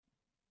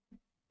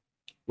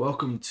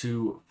Welcome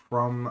to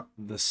From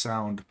the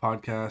Sound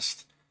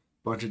podcast.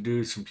 Bunch of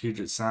dudes from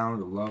Puget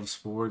Sound that love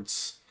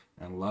sports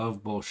and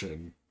love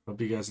bullshitting.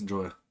 Hope you guys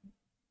enjoy.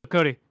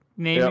 Cody,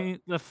 name me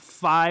the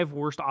 5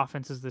 worst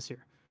offenses this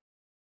year.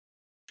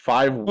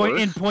 5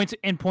 worst?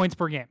 In points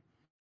per game.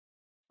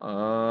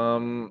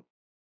 I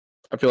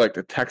feel like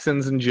the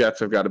Texans and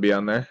Jets have got to be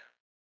on there.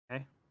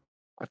 Okay.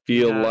 I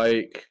feel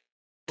like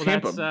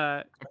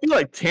Tampa. I feel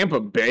like Tampa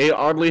Bay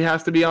oddly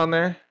has to be on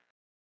there.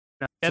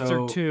 Jets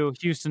are 2,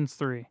 Houston's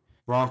 3.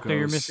 Broncos, so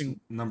you're missing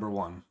number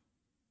 1.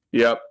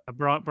 Yep.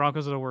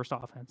 Broncos are the worst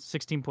offense.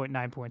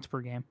 16.9 points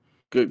per game.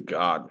 Good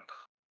God.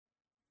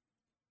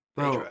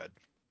 Bro,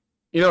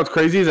 you know what's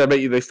crazy is I bet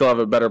you they still have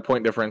a better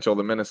point differential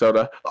than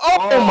Minnesota.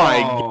 Oh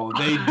my God.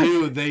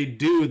 They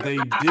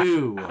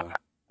do.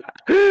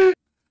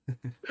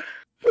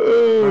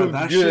 Oh, bro,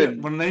 that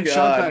shit, when they showed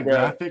that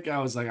graphic, I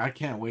was like, I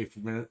can't wait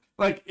for Minnesota.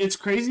 Like, it's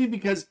crazy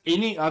because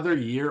any other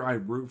year I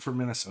root for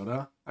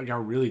Minnesota. Like, I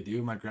really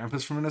do. My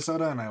grandpa's from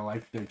Minnesota, and I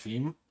like their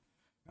team.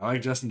 I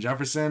like Justin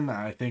Jefferson.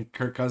 I think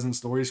Kirk Cousins'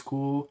 story's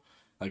cool.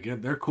 Like,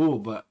 they're cool,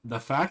 but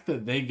the fact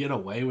that they get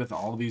away with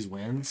all these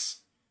wins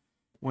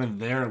when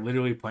they're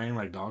literally playing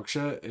like dog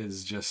shit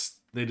is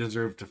just, they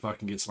deserve to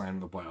fucking get slammed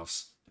in the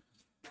playoffs.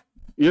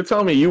 You're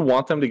telling me you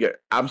want them to get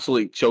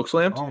absolutely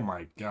chokeslammed? Oh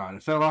my God.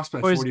 If they lost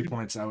by 40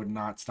 points, I would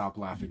not stop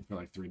laughing for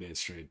like 3 days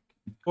straight.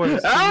 Boys,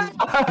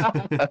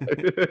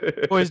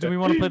 do we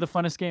want to play the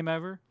funnest game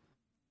ever?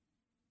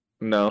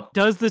 No.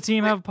 Does the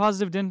team have a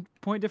positive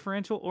point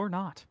differential or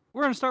not?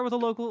 We're going to start with a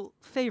local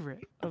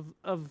favorite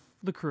of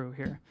the crew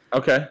here.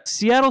 Okay.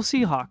 Seattle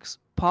Seahawks,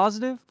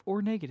 positive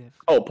or negative?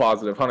 Oh,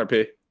 positive,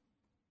 100p.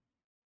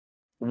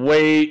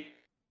 Wait.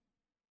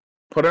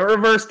 Put a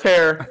reverse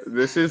tear.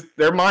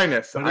 They're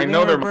minus. I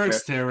know they're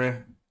minus. Terry.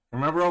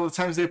 Remember all the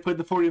times they played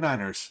the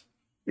 49ers?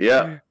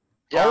 Yeah.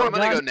 Yeah, I'm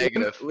gonna go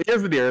negative.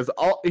 Here's the deal.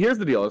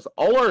 Is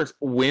all our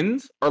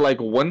wins are like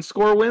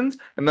 1-score wins,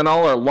 and then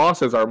all our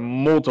losses are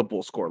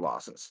multiple score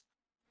losses.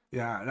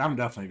 Yeah, I'm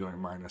definitely going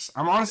minus.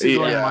 I'm honestly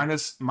going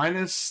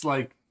minus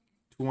like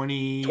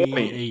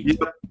 28. Yep.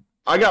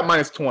 I got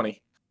minus 20.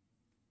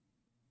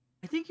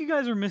 I think you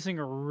guys are missing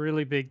a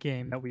really big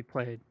game that we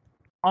played.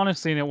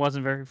 Honestly, and it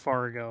wasn't very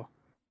far ago.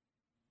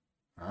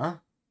 Huh?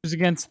 It was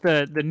against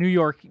the New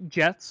York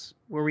Jets,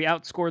 where we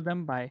outscored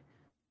them by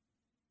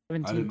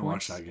 17 I didn't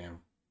points. watch that game.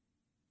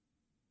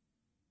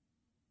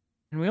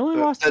 And we only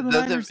lost to the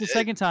Niners the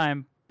second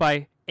time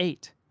by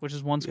 8, which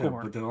is 1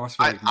 score. But they lost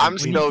by I'm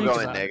still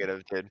going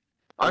negative, dude.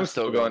 I'm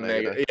still going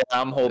negative. Yeah,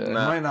 I'm holding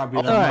that. It might not be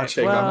that much.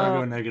 I'm going to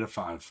go negative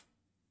 5.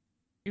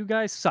 You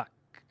guys suck,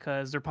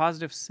 because they're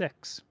positive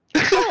 6.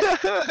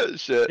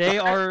 Shit. They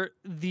are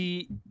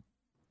the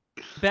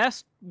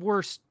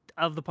worst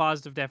of the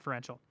positive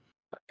differential.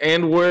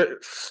 And we're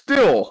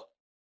still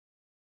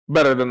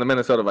better than the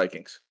Minnesota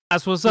Vikings.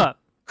 That's what's up.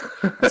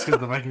 That's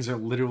because the Vikings are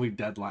literally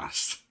dead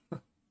last. All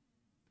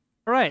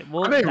right.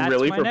 Well, are they that's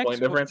really my for next, point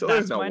differential? That's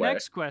There's no my way.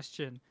 next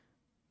question.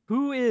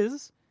 Who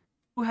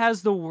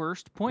has the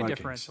worst point Vikings.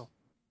 differential?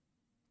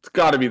 It's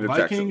got to be the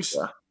Vikings. Texans.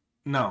 Yeah.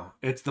 No,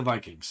 it's the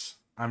Vikings.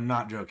 I'm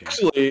not joking.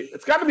 Actually,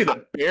 it's got to be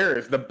the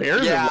Bears. The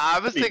Bears. Yeah, I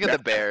was thinking the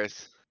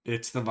Bears.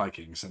 It's the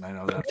Vikings, and I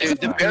know that.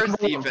 Dude, the Bears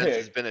defense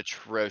has been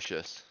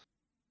atrocious.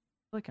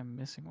 I feel like I'm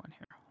missing one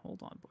here.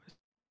 Hold on, boys.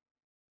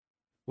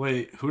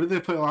 Wait, who did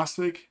they play last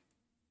week?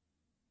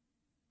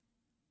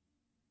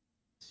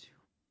 Who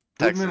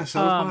did Texans.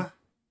 Minnesota play?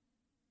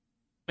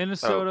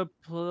 Minnesota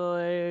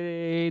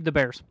played the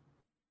Bears.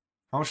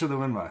 How much did they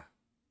win by?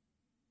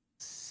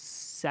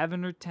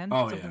 7 or 10,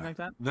 something like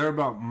that. They're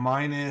about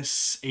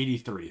minus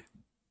 83.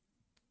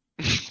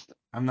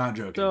 I'm not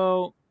joking.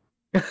 So,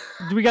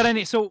 do we got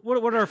any? So,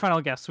 what are our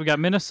final guesses? We got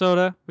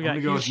Minnesota. We got I'm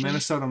gonna go with Houston.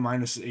 Minnesota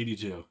minus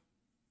 82.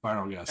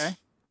 Final guess.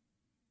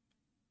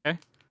 Okay.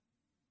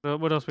 So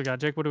what else we got,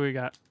 Jake? What do we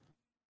got?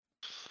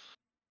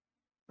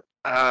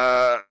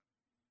 Done.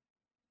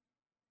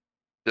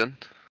 What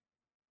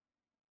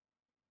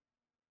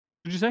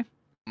did you say?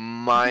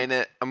 I'm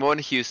going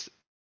to Houston.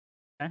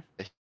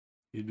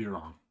 You'd be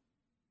wrong.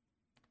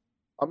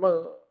 Cody,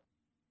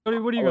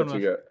 what are you going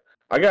with?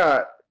 I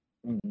got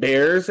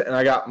Bears, and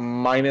I got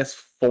minus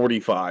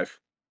 45.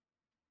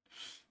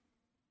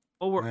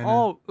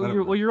 Oh,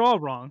 you're all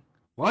wrong.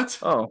 What?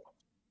 Oh.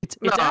 It's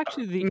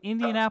actually the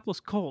Indianapolis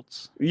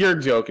Colts. You're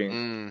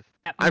joking.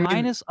 At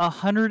minus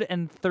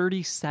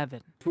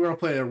 137. We're going to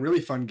play a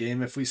really fun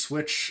game. If we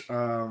switch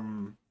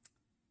every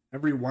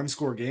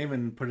 1-score game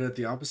and put it at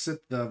the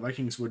opposite, the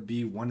Vikings would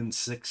be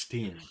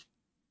 1-16.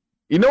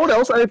 You know what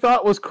else I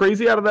thought was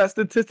crazy out of that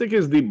statistic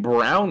is the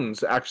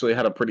Browns actually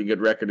had a pretty good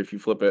record if you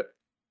flip it.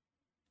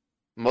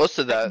 Most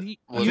of that. You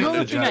know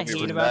the thing I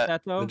hate about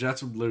that, though? The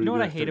Jets would literally You know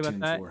what I be hate about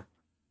that? 13-4.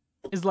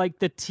 Is like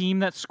the team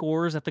that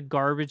scores at the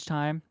garbage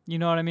time. You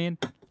know what I mean?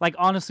 Like,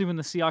 honestly, when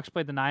the Seahawks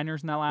played the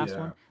Niners in that last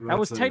one, that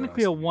was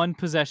technically a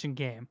 1-possession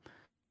game.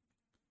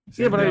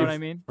 Yeah, but you know what I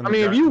mean? I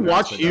mean, if you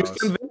watch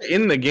Houston, they're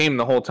in the game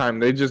the whole time.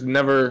 They just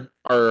never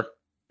are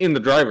in the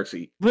driver's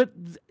seat. But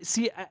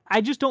see,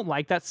 I just don't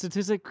like that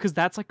statistic because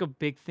that's like a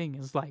big thing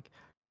is like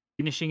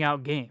finishing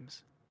out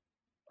games.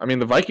 I mean,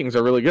 the Vikings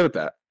are really good at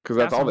that because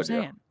that's all they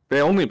do.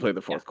 They only play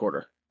the fourth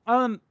quarter.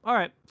 All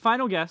right.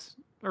 Final guess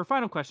or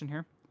final question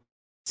here.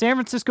 San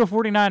Francisco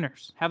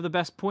 49ers have the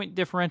best point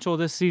differential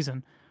this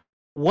season.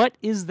 What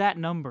is that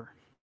number?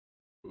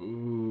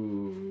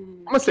 Ooh.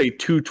 I'm gonna say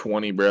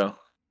 220, bro.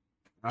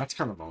 That's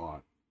kind of a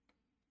lot.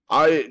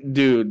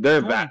 Dude,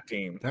 they're that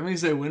team. That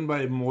means they win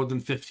by more than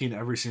 15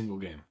 every single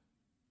game.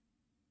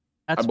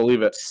 I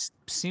believe it.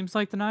 Seems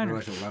like the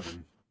Niners. Or like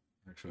 11,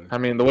 actually. I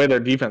mean, the way their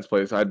defense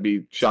plays, I'd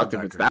be shocked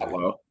if it's that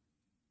low.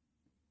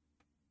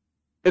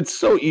 It's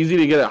so easy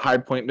to get a high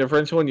point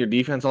differential when your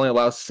defense only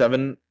allows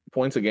 7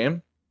 points a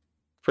game.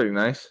 Pretty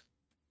nice.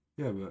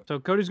 Yeah, but so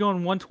Cody's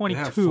going 122.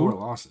 They have 4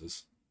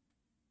 losses.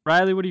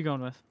 Riley, what are you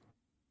going with?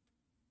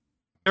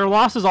 Their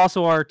losses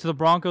also are to the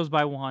Broncos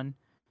by 1.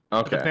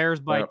 Okay. The Bears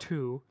by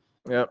 2.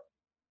 Yep.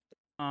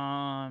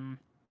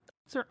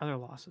 What's their other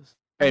losses?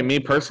 Hey, me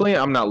personally,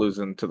 I'm not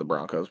losing to the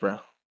Broncos, bro.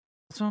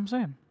 That's what I'm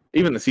saying.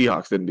 Even the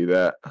Seahawks didn't do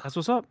that. That's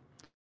what's up.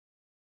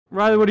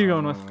 Riley, what are you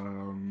going with?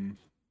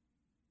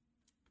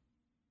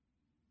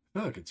 I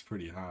feel like it's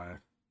pretty high.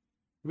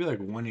 Maybe like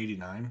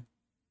 189.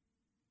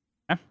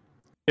 Yeah.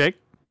 Jake?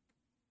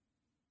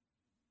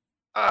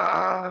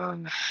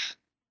 I'm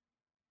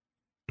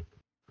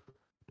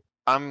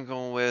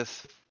going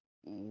with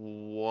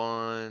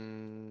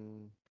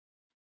 1.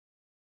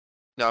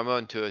 No, I'm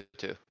going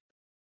 202.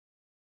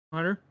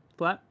 Hunter,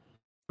 flat.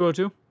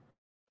 202.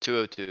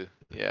 202.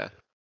 Yeah.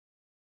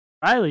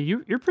 Riley,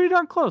 you're pretty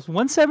darn close.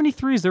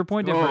 173 is their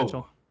point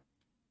differential.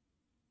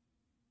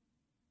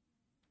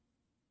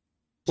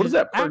 What is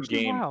that per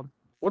game? Wild.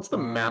 What's the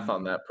math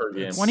on that per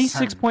game?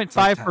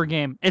 26.5 per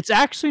game. It's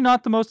actually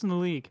not the most in the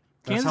league.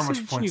 That's how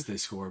much points they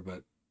score,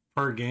 but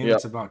per game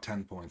it's about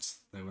 10 points.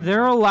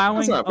 They're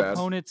allowing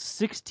opponents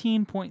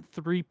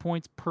 16.3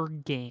 points per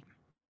game.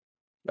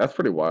 That's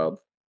pretty wild.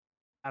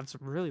 That's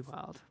really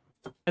wild.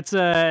 That's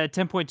a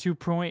 10.2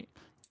 point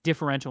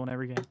differential in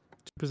every game.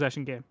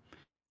 2-possession game.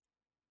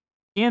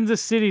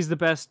 Kansas City's the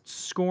best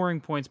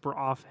scoring points per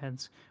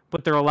offense,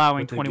 but they're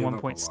allowing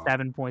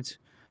 21.7 points.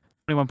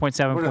 21.7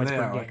 points per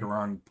game. Like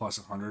around plus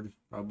 100,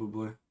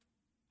 probably.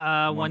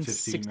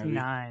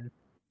 169.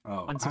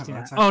 Oh,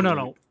 169. Oh,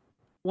 no.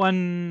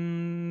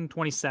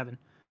 127.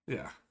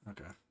 Yeah,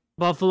 okay.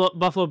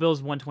 Buffalo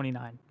Bills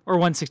 129 or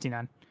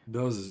 169.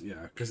 Bills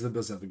because the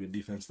Bills have a good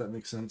defense. That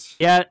makes sense.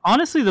 Yeah,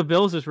 honestly, the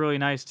Bills is really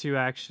nice too.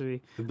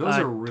 Actually, the Bills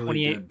are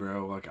really good,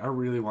 bro. Like, I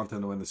really want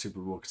them to win the Super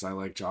Bowl because I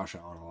like Josh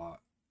Allen a lot.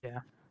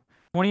 Yeah,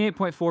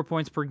 28.4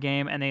 points per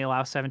game, and they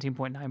allow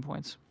 17.9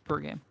 points per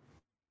game.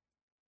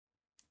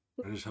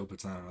 I just hope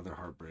it's not another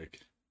heartbreak.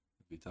 It'd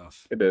be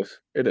tough. It is.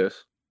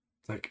 It's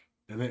like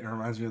it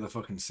reminds me of the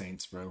fucking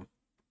Saints, bro.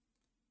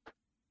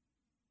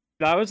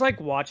 I was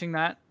like watching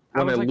that.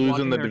 When they lose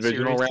in the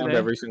divisional round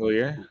every single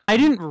year. I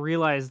didn't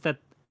realize that.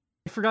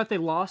 I forgot they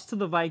lost to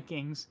the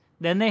Vikings.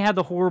 Then they had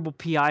the horrible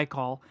PI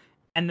call,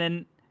 and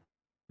then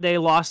they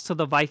lost to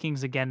the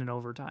Vikings again in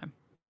overtime.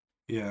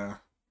 Yeah.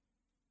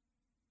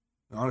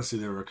 Honestly,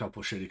 there were a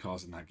couple shitty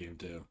calls in that game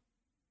too.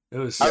 It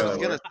was. I was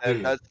gonna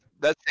say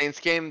that Saints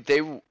game.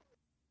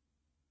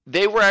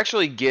 They were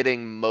actually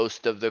getting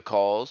most of the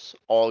calls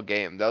all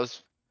game. I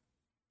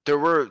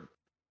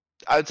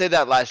would say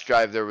that last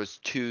drive there was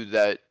 2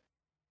 that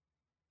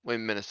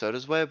went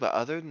Minnesota's way, but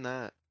other than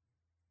that.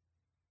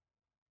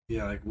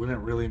 Yeah, like when it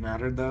really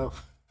mattered though,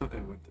 they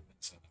went to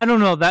Minnesota. I don't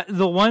know, that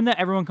the one that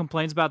everyone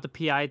complains about, the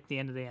PI at the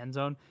end of the end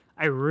zone,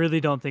 I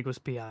really don't think was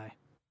PI.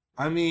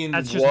 I mean,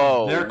 that's just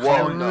whoa,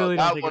 no,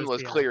 that one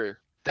was clear.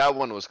 That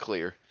one was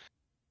clear.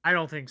 I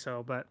don't think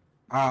so, but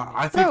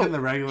I think in the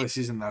regular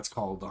season that's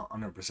called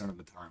 100% of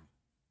the time.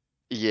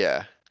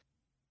 Yeah.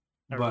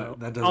 But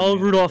that doesn't.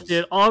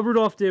 All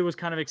Rudolph did was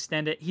kind of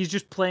extend it. He's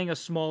just playing a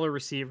smaller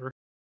receiver.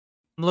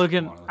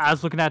 I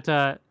was looking at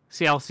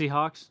Seattle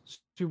Seahawks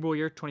Super Bowl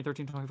year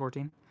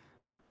 2013-2014.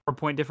 Or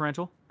point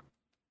differential.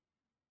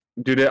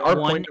 Dude, our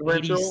point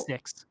differential.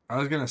 I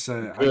was gonna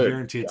say, I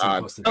guarantee it's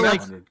close to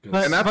 200.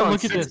 And that's on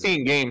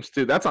 16 games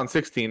too. That's on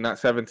 16, not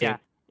 17. Yeah.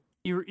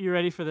 You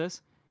ready for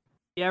this?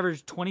 He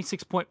averaged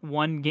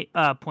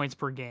 26.1 points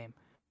per game.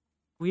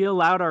 We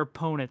allowed our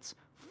opponents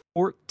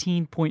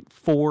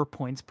 14.4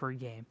 points per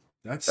game.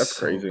 That's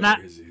crazy.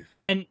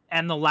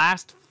 And the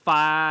last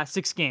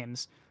 6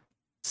 games,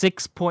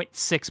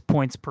 6.6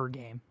 points per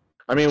game.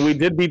 I mean, we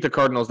did beat the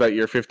Cardinals that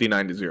year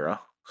 59-0.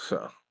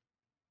 So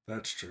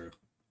that's true.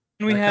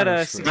 And we had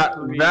a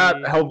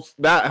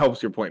that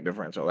helps your point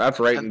differential. That's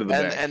right into the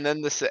bank. And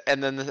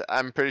then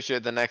I'm pretty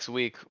sure the next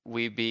week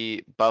we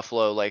beat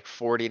Buffalo like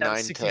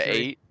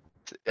 49-8.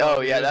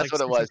 Oh yeah, that's what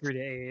it was.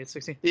 63-8,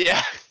 16.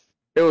 Yeah.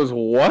 It was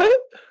what?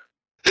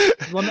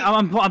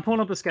 I'm pulling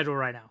up the schedule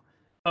right now.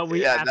 But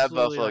we that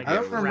Buffalo. I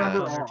don't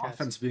remember our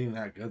offense being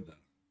that good though.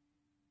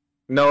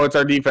 No, it's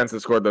our defense that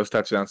scored those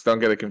touchdowns. Don't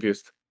get it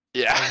confused.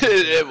 Yeah,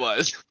 it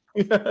was.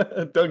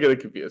 Don't get it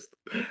confused.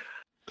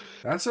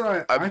 That's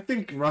what I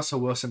think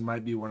Russell Wilson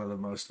might be one of the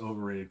most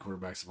overrated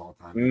quarterbacks of all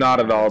time. Not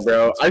at all,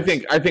 bro. I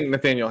think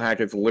Nathaniel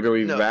Hackett's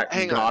literally that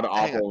god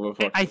awful of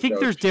a I think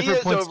there's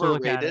different points to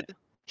look at it.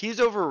 He's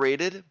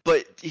overrated,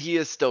 but he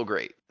is still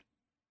great.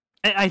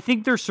 I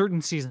think there's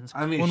certain seasons.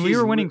 I mean, when we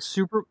were winning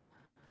Super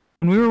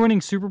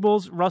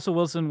Bowls, Russell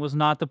Wilson was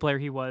not the player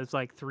he was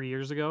like 3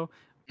 years ago.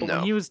 But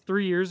when he was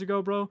 3 years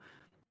ago, bro,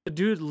 the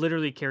dude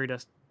literally carried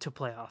us to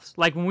playoffs.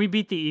 Like when we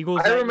beat the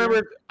Eagles. I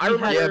remember.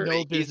 Yeah,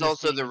 but he's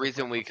also the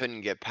reason we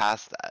couldn't get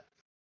past that.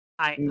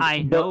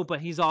 I know, but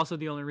he's also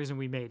the only reason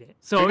we made it.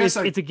 So it's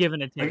a give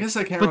and a take. I guess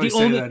I can't really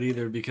say that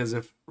either, because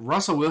if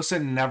Russell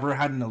Wilson never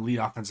had an elite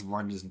offensive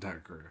line his entire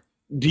career.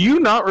 Do you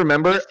not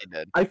remember? Yes, he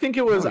did. I think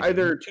it was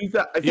either 2000.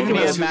 I think Even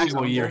it was the Super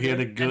Bowl year, he had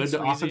a good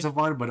offensive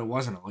line, but it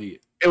wasn't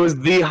elite. It was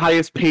the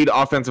highest paid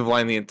offensive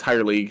line in the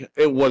entire league.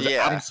 It was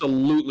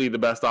absolutely the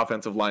best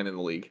offensive line in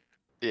the league.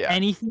 Yeah.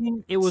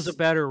 Anything, it was a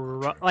better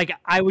like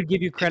I would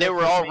give you credit. And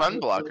they were all run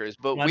blockers,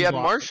 but we have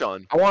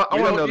Marshawn. I want to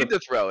know to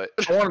throw it.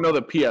 I want to know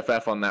the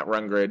PFF on that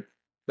run grade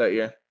that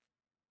year.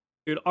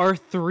 Dude, our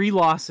three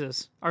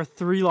losses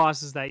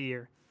that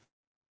year.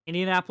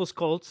 Indianapolis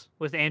Colts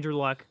with Andrew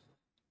Luck,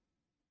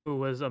 who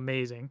was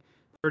amazing.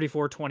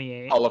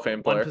 34-28. Hall of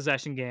Fame player. One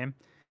possession game.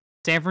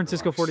 San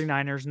Francisco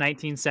 49ers,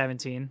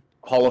 19-17.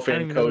 Hall of I don't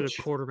Fame even know who coach.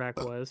 the quarterback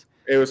was.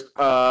 It was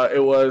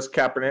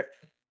Kaepernick.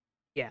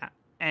 Yeah.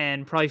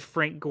 And probably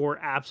Frank Gore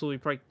absolutely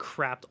probably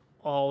crapped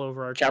all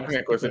over our team.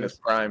 Kaepernick was in his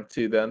prime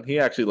too then. He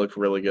actually looked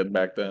really good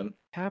back then.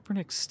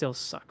 Kaepernick still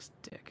sucks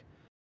dick.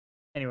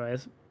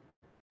 Anyways.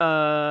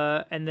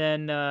 And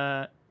then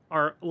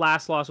our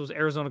last loss was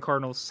Arizona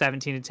Cardinals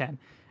 17-10.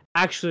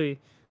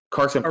 Actually,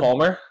 Carson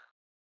Palmer?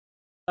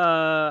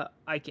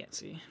 I can't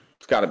see.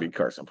 It's got to be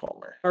Carson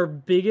Palmer. Our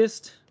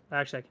biggest,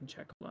 actually I can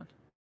check. Hold on.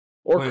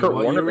 Or wait, Kurt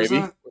Warner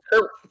maybe.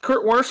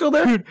 Kurt Warner still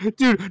there?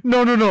 Dude,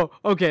 no.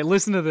 Okay,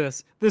 listen to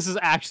this. This is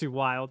actually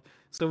wild.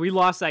 So we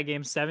lost that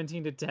game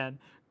 17-10.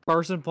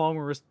 Carson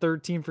Palmer was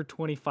 13 for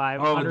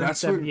 25,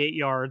 178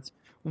 yards,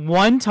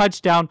 1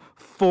 touchdown,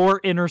 4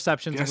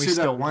 interceptions. Guess who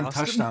that one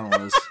touchdown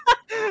was?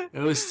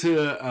 It was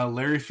to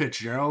Larry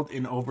Fitzgerald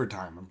in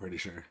overtime, I'm pretty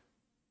sure.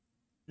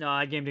 No,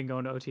 that game didn't go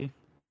into OT.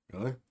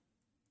 Really?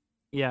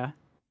 Yeah.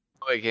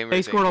 Wait,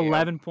 they scored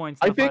 11 points.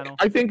 I think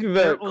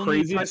the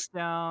craziest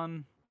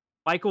touchdown,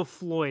 Michael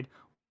Floyd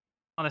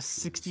on a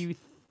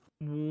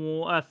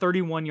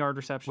 31-yard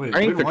reception. Wait, I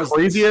think the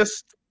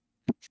craziest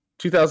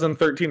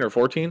 2013 or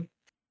 14?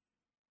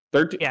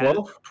 13, yeah.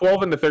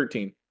 12 into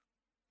 13.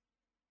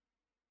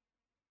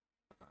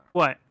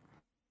 What?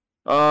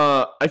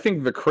 I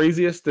think the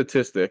craziest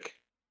statistic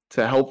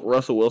to help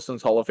Russell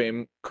Wilson's Hall of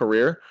Fame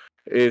career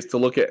is to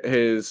look at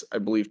his, I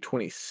believe,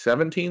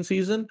 2017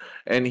 season,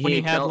 and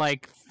he had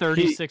like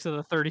 36 of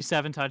the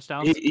 37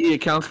 touchdowns. He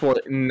accounts for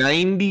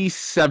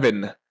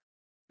 97%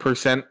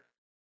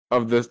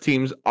 of the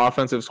team's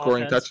offensive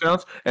scoring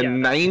touchdowns,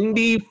 and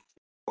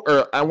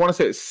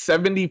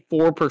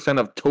 74%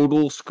 of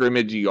total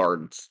scrimmage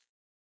yards.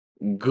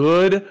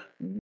 Good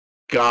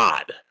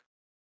God.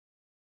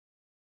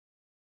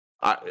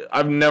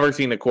 I've never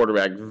seen a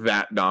quarterback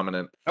that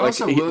dominant. I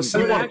also will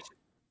say, you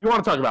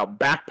want to talk about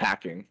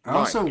backpacking. I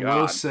also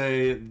will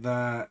say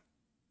that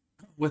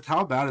with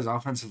how bad his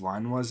offensive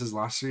line was his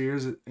last 3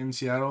 years in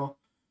Seattle,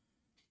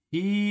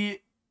 he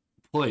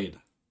played.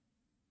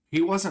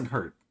 He wasn't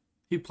hurt.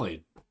 He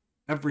played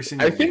every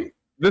single game. I think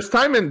this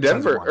time in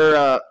Denver,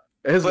 or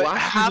his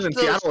last season in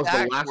Seattle was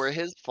the last. Were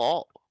his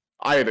fault.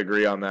 I'd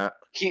agree on that.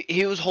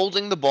 He was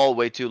holding the ball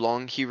way too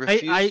long. He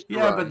refused to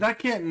run. But that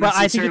can't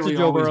necessarily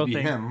always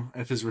be him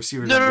if his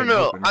receivers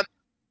No.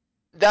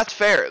 That's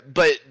fair,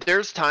 but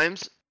there's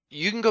times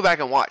you can go back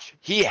and watch.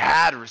 He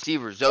had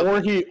receivers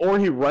open. Or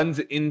he runs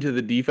into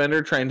the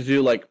defender trying to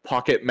do like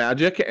pocket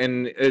magic,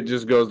 and it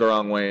just goes the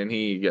wrong way, and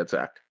he gets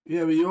sacked.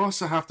 Yeah, but you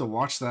also have to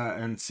watch that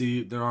and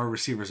see there are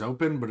receivers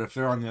open, but if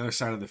they're on the other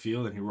side of the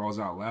field and he rolls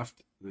out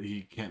left,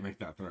 he can't make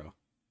that throw.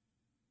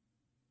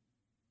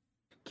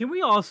 Can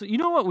we also, you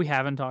know what we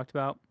haven't talked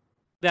about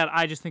that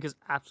I just think is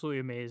absolutely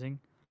amazing,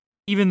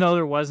 even though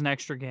there was an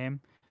extra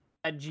game,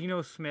 that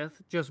Geno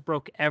Smith just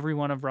broke every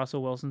one of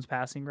Russell Wilson's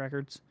passing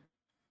records.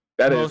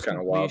 That is kind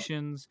of wild.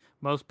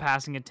 Most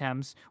passing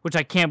attempts, which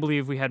I can't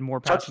believe we had more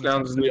passing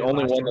touchdowns. Is the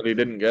only one that he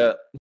didn't get.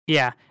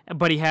 Yeah,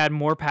 but he had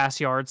more pass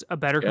yards, a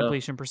better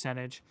completion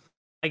percentage.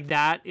 Like,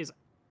 that is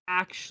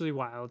actually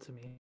wild to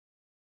me.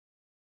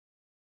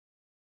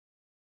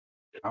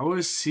 I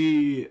always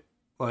see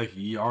like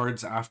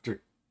yards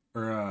after,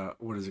 or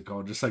what is it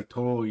called? Just like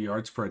total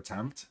yards per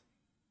attempt.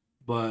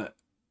 But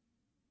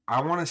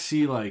I want to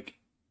see like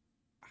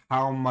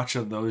how much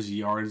of those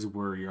yards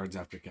were yards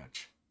after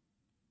catch.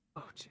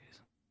 Oh, jeez.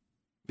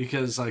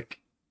 Because like,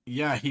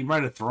 yeah, he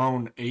might have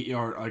thrown 8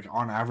 yards, like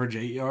on average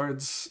 8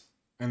 yards,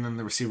 and then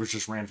the receivers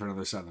just ran for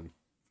another 7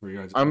 for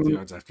yards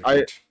after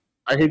catch.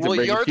 I hate to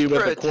break it to you,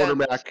 but the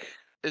quarterback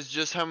is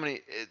just how many.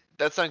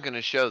 That's not going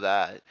to show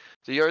that.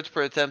 The yards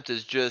per attempt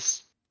is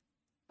just,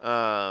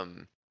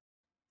 like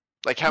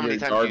how many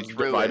times you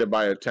threw divided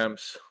by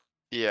attempts.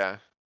 Yeah,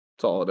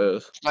 that's all it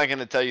is. It's not going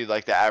to tell you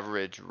like the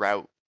average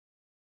route.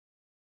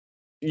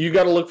 You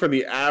got to look for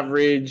the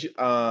average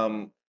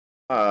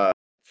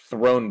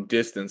thrown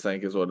distance, I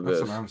think is what it is.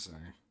 That's what I'm saying.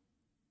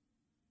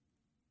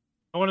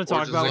 I want to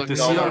talk about like the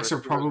Seahawks are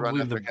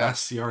probably the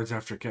best yards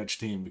after catch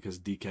team because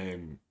DK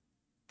and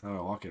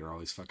Tyler Lockett are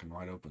always fucking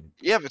wide open.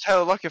 Yeah, but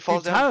Tyler Lockett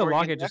falls down. Tyler before he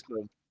Lockett can just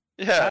tackle him.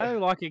 Yeah. Tyler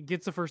Lockett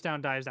gets the first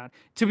down, dives down.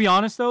 To be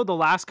honest, though, the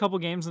last couple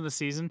games of the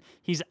season,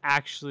 he's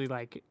actually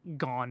like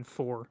gone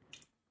for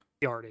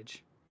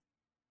yardage.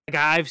 Like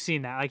I've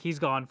seen that. Like he's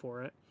gone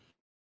for it.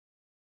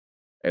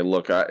 Hey,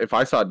 look, if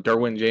I saw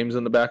Derwin James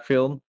in the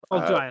backfield,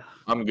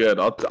 I'm good.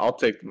 I'll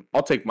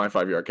take my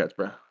 5-yard catch,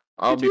 bro.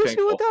 I'll Did be you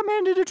thankful. see what that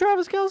man did to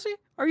Travis Kelce?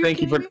 Are you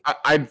Thank you kidding for. me?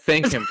 I'd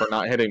thank him for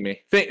not hitting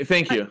me.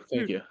 Thank you.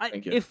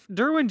 If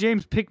Derwin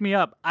James picked me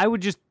up, I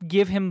would just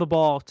give him the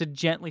ball to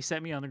gently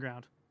set me on the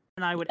ground,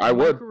 and I would end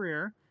my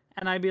career.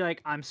 And I'd be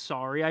like, I'm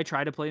sorry, I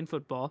tried to play in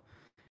football.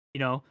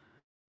 You know,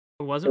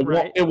 it wasn't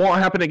right. It won't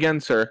happen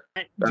again, sir.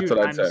 That's Dude,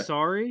 what I'd say. I'm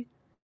sorry.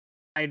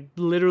 I'd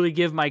literally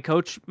give my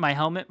coach my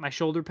helmet, my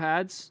shoulder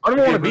pads. I don't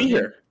want to be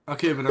here.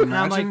 Okay, but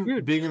imagine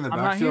like, being in the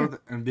backfield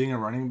and being a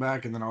running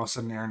back, and then all of a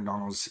sudden Aaron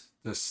Donald's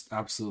just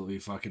absolutely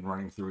fucking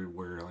running through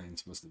where your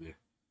lane's supposed to be.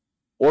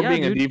 Or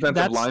being a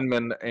defensive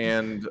lineman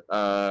and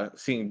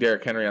seeing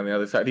Derrick Henry on the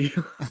other side of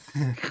you.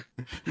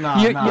 You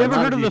ever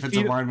heard of the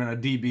defensive lineman, a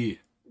DB?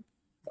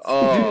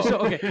 Oh, so,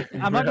 okay.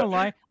 I'm not gonna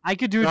lie. I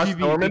could do a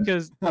DB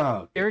because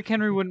Derrick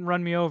Henry wouldn't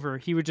run me over.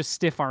 He would just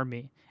stiff arm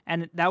me,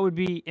 and that would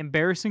be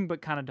embarrassing, but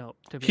kind of dope.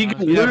 To be honest.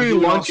 Could literally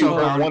launch you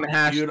from one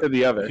hash to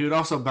the other. He would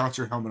also bounce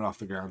your helmet off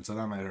the ground, so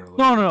that might hurt a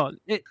little. No.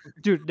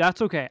 Dude,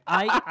 that's okay.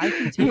 I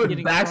can take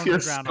getting bash your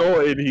skull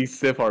and he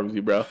stiff arms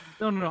you, bro.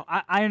 No.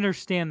 I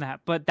understand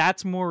that, but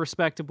that's more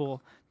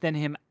respectable than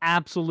him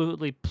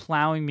absolutely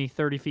plowing me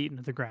 30 feet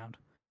into the ground.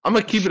 I'm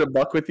gonna keep it a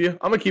buck with you.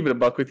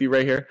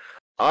 Right here.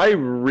 I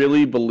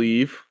really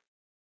believe,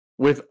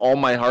 with all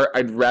my heart,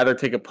 I'd rather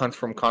take a punch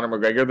from Conor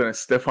McGregor than a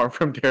stiff arm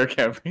from Derrick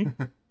Henry.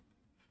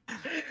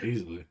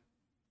 Easily.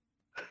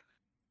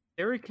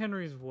 Derrick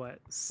Henry's what?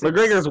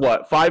 McGregor's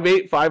what?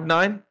 5'8",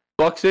 5'9",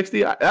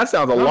 $160? That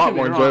sounds a lot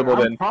more enjoyable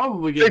than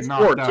probably getting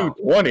 6'4",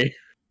 220.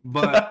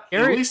 But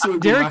at least it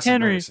would be less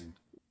embarrassing.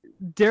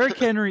 Derrick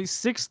Henry,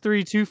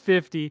 6'3",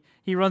 250.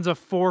 He runs a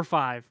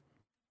 4.5.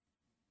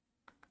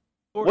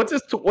 What's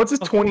his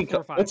 20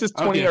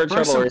 yard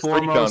first shuttle and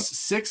foremost,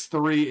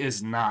 6'3"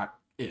 is not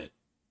it.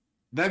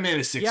 That man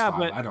is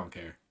 6'5". I don't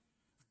care.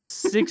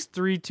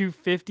 6'3",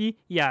 250.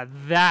 Yeah,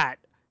 that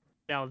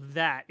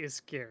is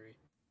scary.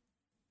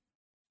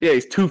 Yeah,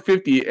 he's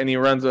 250 and he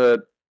runs a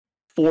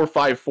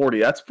 4.5 40.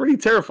 That's pretty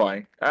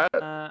terrifying.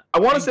 I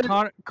want to say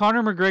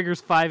Conor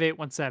McGregor's 5'8",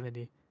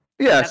 170.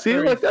 Yeah, see,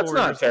 like that's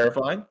not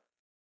terrifying.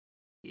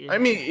 Yeah. I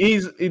mean, he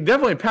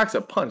definitely packs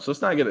a punch.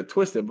 Let's not get it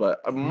twisted, but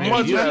if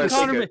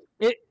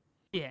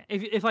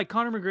like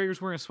Conor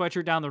McGregor's wearing a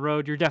sweatshirt down the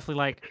road, you're definitely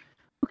like,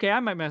 okay, I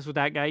might mess with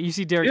that guy. You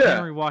see Derrick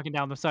Henry walking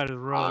down the side of the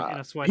road in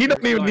a sweatshirt. He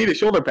doesn't even need his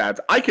shoulder pads.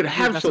 I could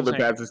have shoulder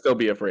pads and still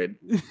be afraid.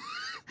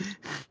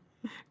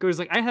 Goes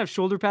like, I have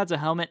shoulder pads, a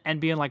helmet, and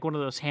be in like one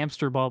of those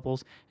hamster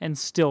bubbles, and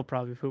still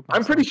probably poop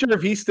myself. I'm pretty sure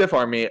if he stiff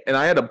armed me and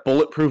I had a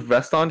bulletproof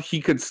vest on, he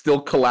could still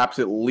collapse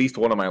at least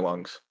one of my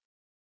lungs.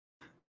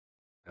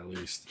 At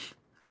least.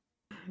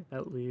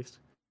 3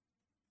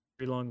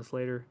 lungs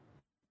later.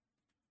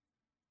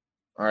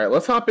 All right,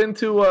 let's hop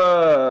into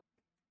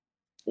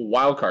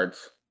wild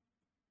cards.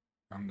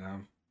 I'm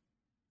down.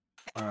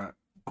 All right.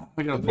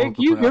 We gotta Jake,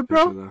 you good,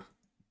 bro? Though.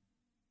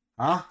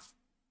 Huh?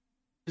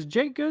 Is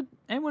Jake good?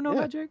 Anyone know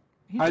about Jake?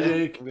 Hi,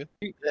 Jake. I'm good.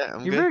 Yeah,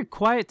 I'm You're good. very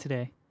quiet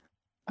today.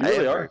 You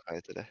really are. Very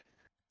quiet today.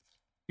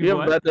 You have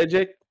a bad day,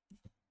 Jake?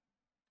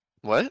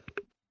 What?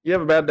 You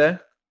have a bad day?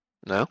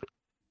 No.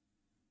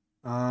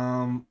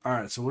 All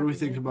right. So, what do we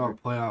think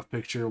about playoff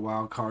picture,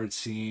 wild card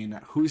scene?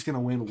 Who's gonna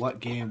win what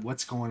game?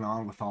 What's going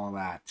on with all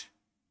that?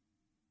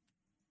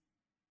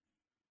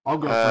 I'll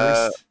go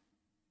first.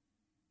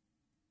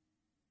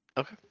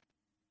 Okay.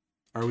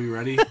 Are we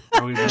ready?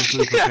 Are we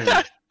mentally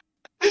prepared?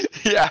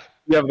 Yeah.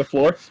 You have the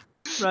floor.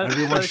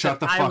 Everyone, shut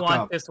the fuck up. I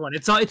want this one.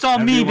 It's all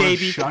me,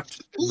 baby. Shut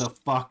the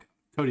fuck.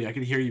 Cody, I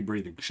can hear you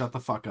breathing. Shut the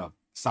fuck up.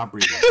 Stop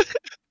breathing.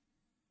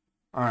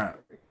 All right.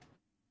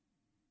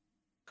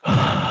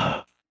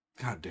 God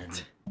damn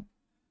it.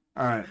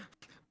 All right.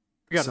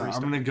 So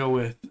I'm going to go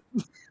with...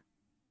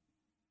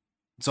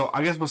 So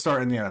I guess we'll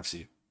start in the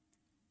NFC.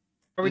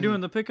 Are we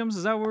doing the pick'ems?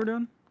 Is that what we're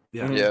doing?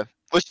 Yeah.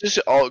 Let's just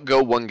all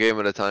go one game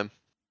at a time.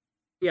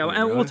 Yeah,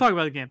 and we'll talk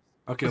about the game.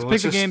 Okay,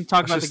 let's pick a game,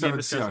 talk about the game.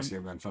 Seahawks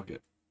game then. Fuck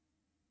it.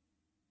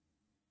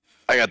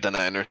 I got the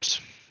Niners.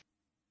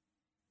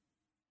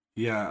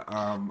 Yeah,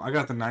 I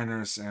got the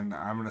Niners, and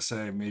I'm going to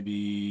say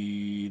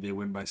maybe they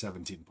win by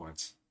 17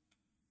 points.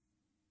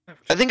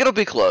 I think it'll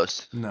be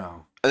close.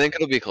 No. I think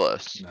it'll be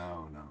close.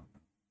 No.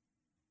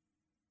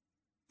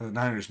 The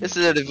Niners. This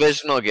is a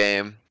divisional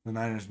game. The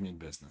Niners mean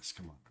business.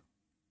 Come on.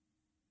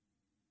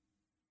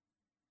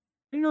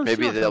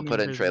 Maybe they'll put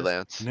in Trey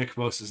Lance. Nick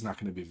Bosa is not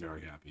going to be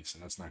very happy, so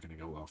that's not going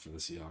to go well for the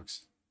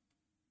Seahawks.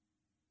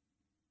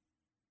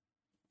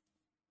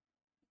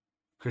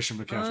 Christian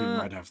McCaffrey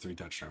might have 3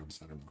 touchdowns.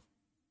 I don't know.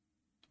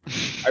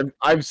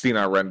 I've seen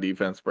our run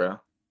defense, bro.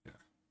 Yeah.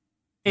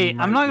 Hey,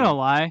 I'm not gonna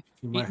lie.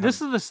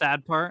 This is the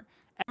sad part.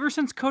 Ever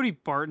since Cody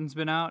Barton's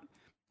been out,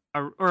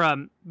 or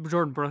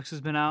Jordan Brooks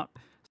has been out,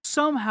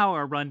 somehow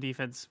our run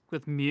defense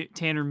with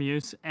Tanner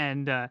Muse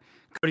and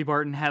Cody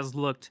Barton has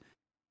looked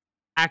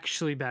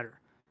actually better.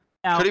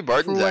 Now, Cody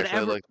Barton's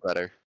actually looked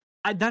better.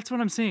 That's what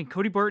I'm saying.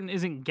 Cody Barton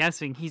isn't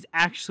guessing; he's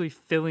actually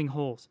filling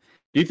holes.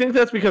 Do you think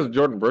that's because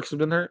Jordan Brooks has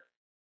been hurt?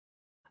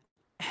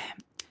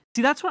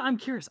 See, that's what I'm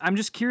curious. I'm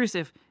just curious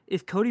if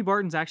Cody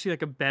Barton's actually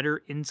like a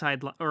better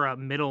inside or a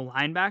middle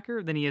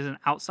linebacker than he is an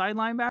outside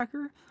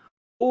linebacker,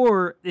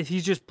 or if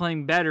he's just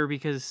playing better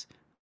because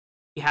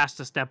he has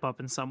to step up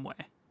in some way.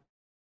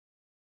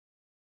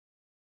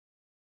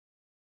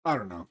 I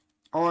don't know.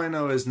 All I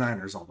know is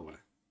Niners all the way.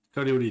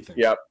 Cody, what do you think?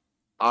 Yep.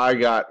 I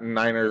got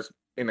Niners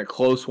in a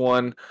close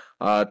one,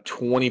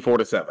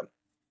 24-7.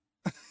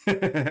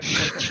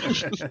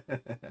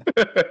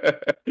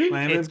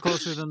 It's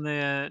closer than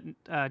the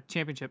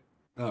championship.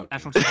 Okay.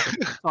 National championship.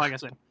 That's all I gotta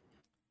say.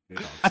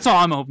 That's all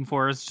I'm hoping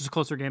for. Is just a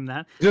closer game than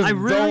that. Just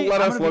don't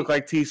let us look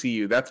like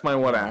TCU. That's my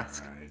one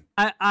ask.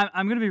 Right.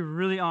 I'm gonna be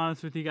really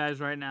honest with you guys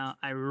right now.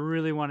 I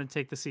really want to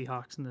take the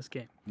Seahawks in this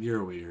game.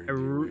 You're weird.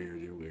 You're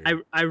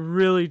weird. I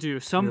really do.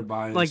 You're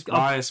biased. Like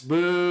biased.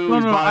 Boo.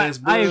 No,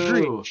 Biased. Boo. I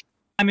agree.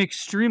 I'm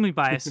extremely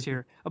biased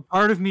here. A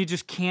part of me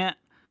just can't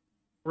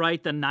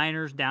write the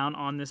Niners down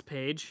on this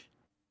page.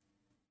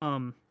 I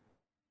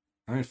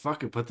mean,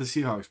 fuck it. Put the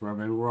Seahawks, bro.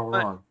 Maybe we're all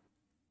wrong.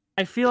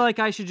 I feel like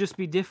I should just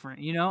be different,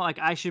 you know? Like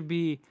I should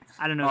be.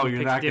 I don't know. Oh,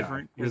 you're that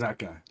different. guy. You're that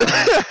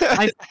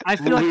guy. I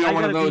feel like we got I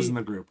one of gotta those be, in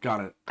the group.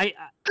 Got it.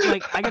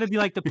 I gotta be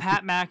like the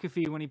Pat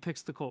McAfee when he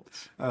picks the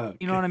Colts. Okay.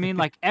 You know what I mean?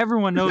 Like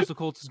everyone knows the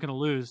Colts is gonna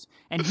lose,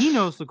 and he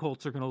knows the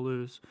Colts are gonna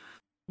lose.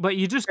 But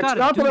you just got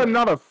to. It's not that I'm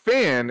not a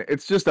fan.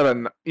 It's just that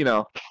I'm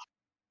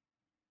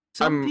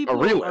Some people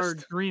a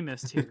realist. are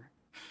dreamists here.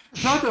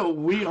 It's not that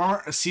we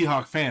aren't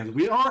Seahawk fans.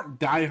 We aren't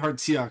diehard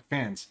Seahawk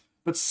fans.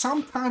 But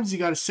sometimes you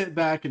got to sit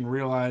back and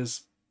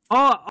realize.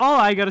 All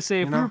I gotta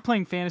say, if we were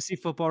playing fantasy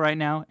football right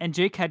now, and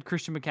Jake had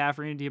Christian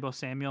McCaffrey and Deebo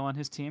Samuel on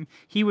his team,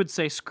 he would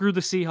say "screw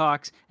the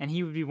Seahawks," and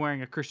he would be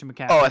wearing a Christian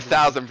McCaffrey. Oh,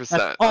 1,000%.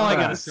 That's all I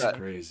gotta That's say.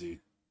 crazy.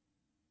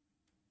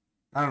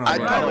 I don't know.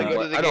 I'd about probably that.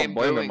 go to the I don't game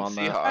blame him booing on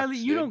that. Seahawks. Riley,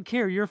 you dude. don't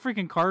care. You're a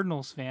freaking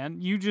Cardinals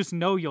fan. You just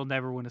know you'll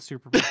never win a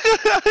Super Bowl.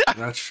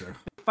 That's true.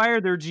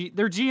 Fired their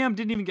GM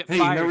didn't even get Hey,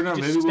 fired. you never know.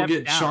 He just Maybe we'll stepped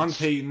get down. Sean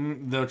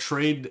Payton. They'll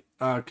trade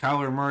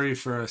Kyler Murray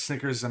for a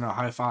Snickers and a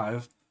high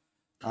five.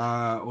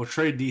 We'll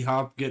trade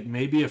D-Hop, get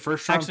maybe a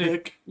first-round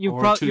pick. You'll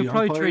or two you'll young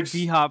probably players.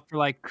 trade D-Hop for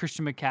like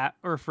Christian McCaffrey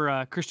or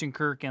for Christian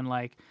Kirk and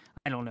like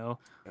I don't know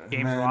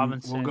James then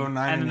Robinson. we'll go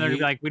 9 and then they're and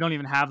 8. like, we don't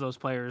even have those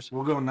players.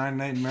 We'll go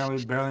 9-8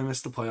 and barely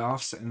miss the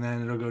playoffs, and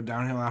then it'll go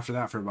downhill after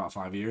that for about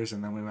 5 years,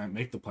 and then we might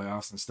make the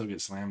playoffs and still get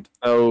slammed.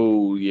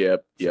 Oh,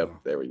 yep. So-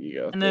 There we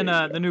go. And then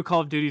the new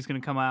Call of Duty is going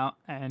to come out.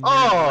 And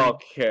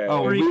Okay.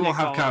 Oh, Or we you won't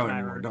can have call it Kyler whatever.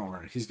 anymore. Don't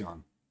worry, he's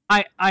gone.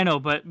 I know,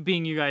 but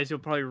being you guys, you'll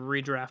probably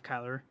redraft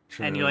Kyler.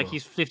 And you're like, True.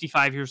 he's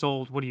 55 years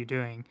old. What are you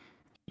doing?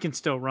 He can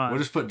still run. We'll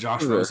just put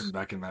Josh Who's Rosen this?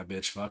 back in that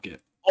bitch. Fuck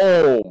it.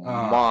 Oh Oh,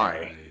 my.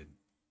 right.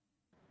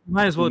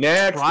 Might as well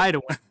Next. try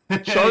to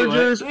win.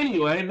 Chargers.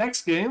 Anyway,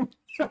 next game.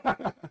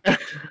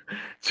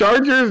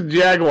 Chargers,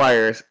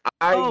 Jaguars.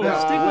 Oh,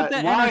 stick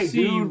with the Why, NFC,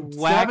 dude?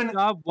 whack Seven-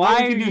 job. Why Why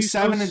don't are we do you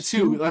 7 so and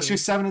 2? Let's do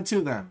stupid? 7 and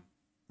 2 then.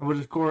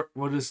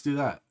 We'll just do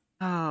that.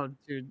 Oh,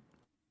 dude.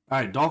 All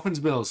right, Dolphins,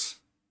 Bills.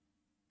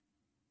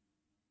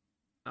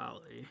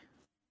 Golly.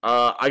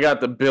 I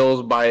got the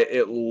Bills by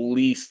at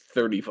least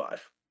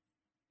 35.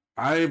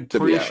 I'm To be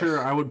pretty honest.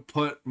 sure I would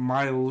put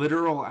my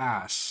literal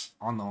ass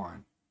on the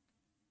line.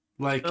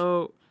 Like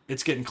So,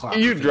 it's getting clapped.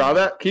 Can you draw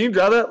that? Can you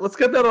draw that? Let's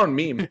get that on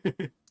meme.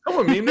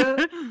 Someone meme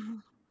that?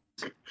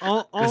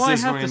 all This I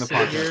is have going to in the say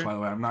podcast, here, by the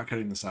way. I'm not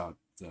cutting this out.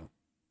 So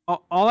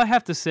all I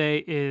have to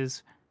say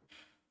is,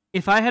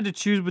 if I had to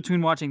choose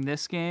between watching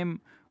this game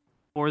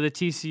or the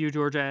TCU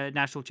Georgia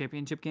National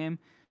Championship game,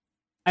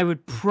 I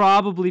would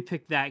probably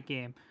pick that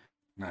game.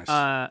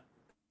 nice.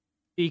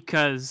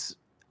 Because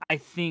I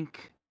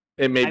think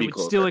It may I be would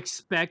closer. still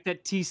expect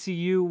that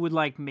TCU would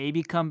like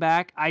maybe come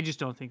back. I just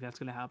don't think that's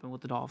going to happen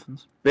with the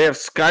Dolphins. They have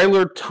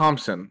Skylar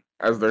Thompson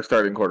as their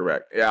starting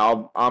quarterback.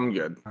 Yeah, I'm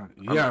good.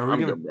 Yeah,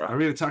 I'm good, bro. are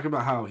we gonna talk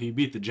about how he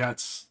beat the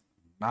Jets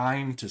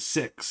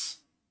 9-6?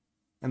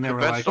 And they The were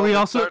best like, Are we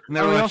also and they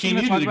are were we like, also he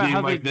going to needed talk a about game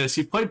how like they this.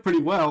 He played pretty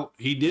well.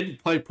 He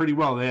did play pretty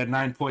well. They had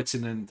 9 points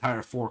in an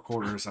entire 4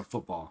 quarters of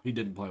football. He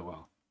didn't play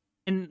well.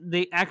 and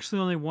they actually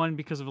only won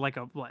because of like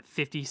a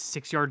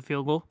 56-yard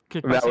field goal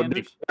kicked by That would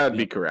be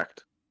Sanders?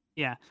 correct.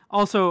 Yeah.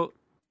 Also,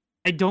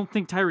 I don't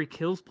think Tyreek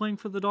Hill's playing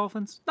for the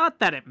Dolphins. Not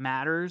that it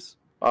matters.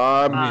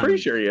 I'm pretty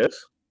sure he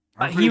is.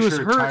 I'm he pretty was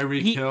sure hurt.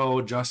 Tyreek He-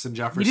 Hill, Justin He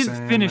Jefferson.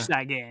 didn't finish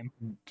that game.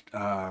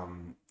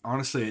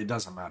 Honestly, it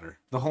doesn't matter.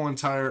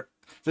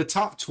 The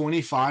top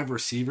 25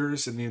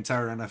 receivers in the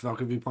entire NFL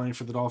could be playing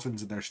for the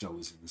Dolphins, and they're still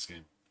losing this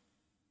game.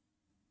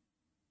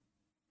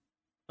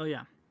 Oh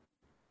yeah.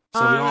 So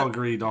we all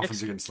agree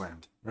Dolphins are getting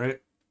slammed, right?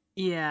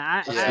 Yeah,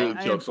 Absolute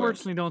I chokeslam.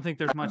 unfortunately don't think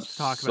there's much to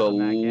talk about in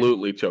that game.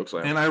 Absolutely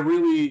chokeslam. And I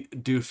really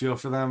do feel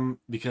for them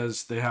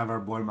because they have our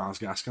boy Myles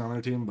Gaskin on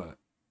their team, but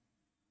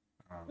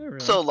Not really.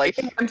 So like,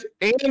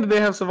 And they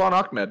have Savon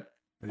Ahmed.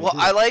 they well, do.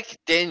 I like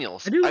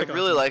Daniels. I do I like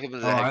really Austin. like him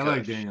as Oh, a head I coach.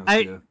 like Daniels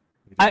I- too.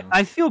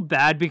 I feel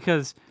bad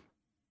because,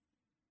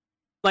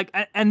 like,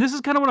 and this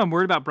is kind of what I'm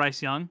worried about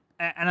Bryce Young,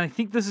 and I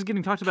think this is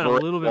getting talked about a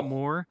little bit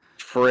more.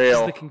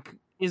 Frail.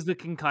 Is the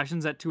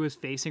concussions that Tua's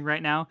facing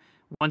right now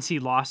once he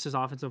lost his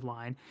offensive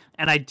line,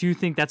 and I do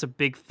think that's a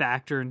big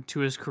factor in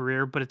Tua's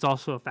career, but it's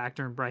also a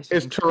factor in Bryce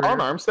Young's career. Is Teron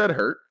Armstead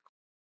hurt?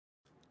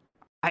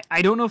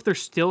 I don't know if they're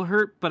still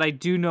hurt, but I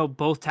do know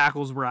both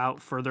tackles were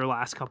out for their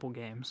last couple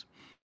games.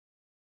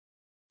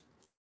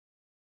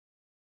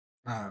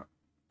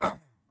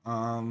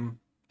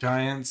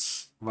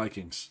 Giants,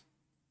 Vikings.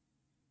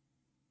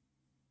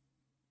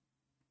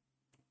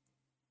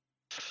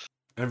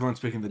 Everyone's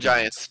picking the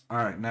Giants. All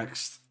right,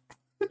 next.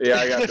 Yeah,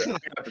 I got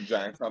the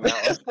Giants on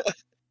that one.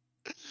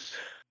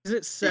 Is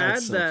it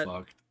sad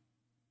that?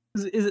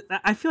 Is it?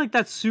 I feel like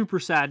that's super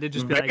sad to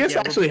just be Vegas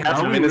like, actually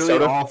has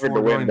Minnesota all for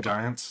the win.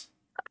 Giants.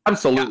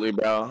 Absolutely,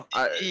 bro.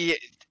 I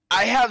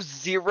have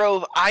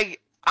zero. I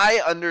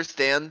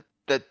understand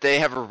that they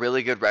have a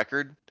really good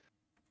record,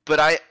 but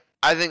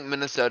I think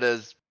Minnesota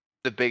is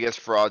the biggest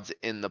frauds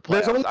in the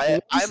playoffs.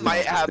 I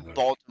might have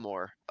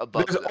Baltimore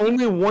above. There's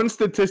only one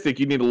statistic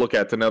you need to look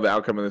at to know the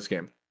outcome of this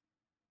game.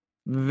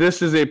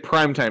 This is a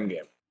primetime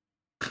game.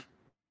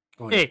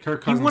 Hey,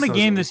 he won a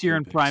game this year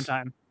in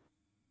primetime.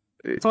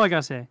 That's all I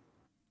gotta say.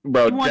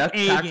 Bro, death,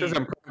 taxes,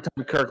 and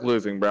primetime Kirk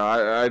losing, bro.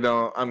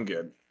 I'm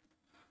good.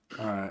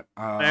 All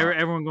right.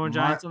 Everyone going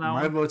Giants on that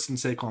one? My vote's in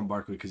Saquon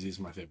Barkley because he's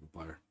my favorite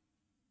player.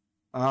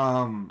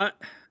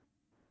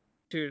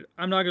 Dude,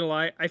 I'm not gonna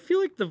lie. I feel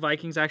like the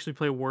Vikings actually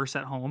play worse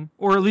at home,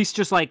 or at least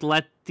just like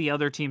let the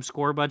other team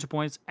score a bunch of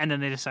points, and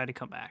then they decide to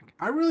come back.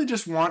 I really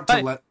just want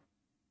to let.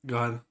 Go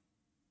ahead.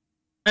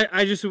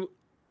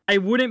 I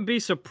wouldn't be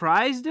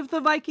surprised if the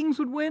Vikings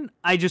would win.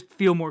 I just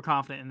feel more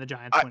confident in the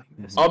Giants winning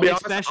this. I'll be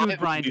honest, especially with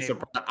Brian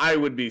Daboll. I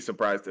would be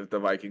surprised if the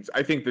Vikings.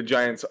 I think the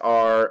Giants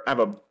have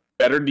a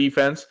better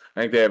defense.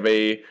 I think they have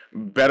a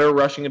better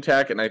rushing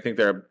attack, and I think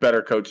they're a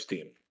better coach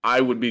team.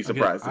 I would be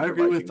surprised. I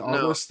agree with all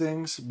those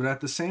things, but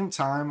at the same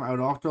time, I would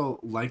also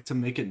like to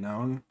make it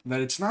known that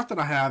it's not that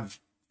I have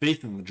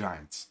faith in the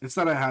Giants. It's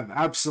that I have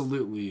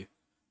absolutely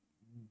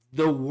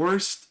the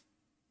worst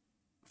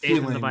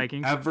feeling the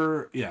Vikings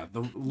ever. Yeah,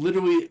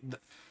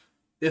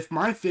 if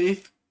my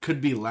faith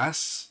could be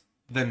less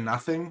than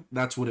nothing,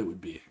 that's what it would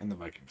be in the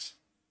Vikings.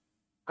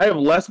 I have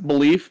less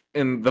belief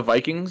in the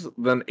Vikings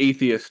than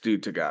atheists do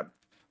to God.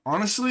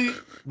 Honestly,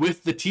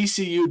 with the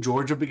TCU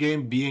Georgia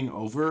game being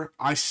over,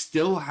 I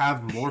still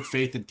have more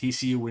faith in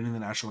TCU winning the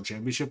national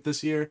championship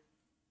this year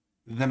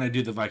than I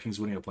do the Vikings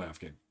winning a playoff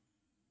game.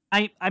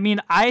 I mean,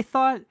 I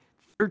thought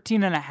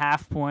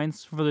 13.5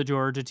 points for the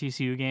Georgia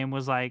TCU game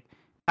was like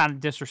kind of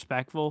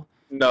disrespectful.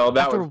 No,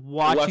 that after was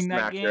watching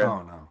that game.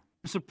 Oh no.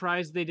 I'm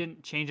surprised they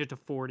didn't change it to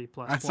 40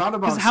 plus. I thought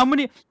about how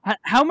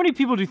many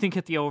people do you think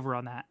hit the over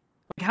on that?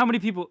 Like how many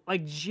people?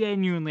 Like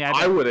genuinely,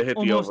 I would have hit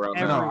the over on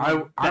that.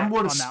 No, I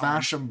would have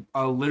smashed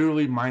a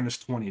literally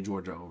 -20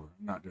 Georgia over.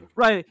 I'm not joking.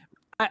 Right.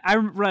 I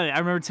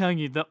remember telling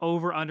you the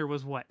over under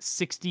was what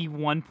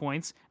 61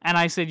 points, and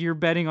I said you're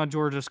betting on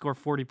Georgia to score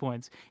 40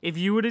 points. If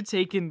you would have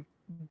taken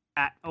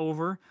that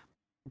over,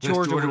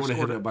 Georgia would have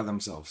hit it by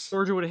themselves.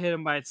 Georgia would have hit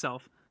them by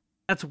itself.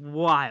 That's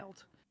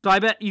wild. So I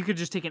bet you could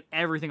just take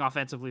everything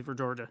offensively for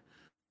Georgia.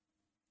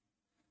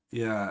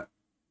 Yeah.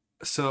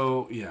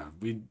 So yeah,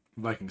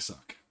 Vikings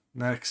suck.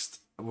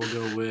 Next, we'll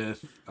go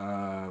with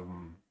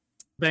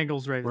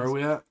Bengals Ravens. Where are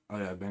we at? Oh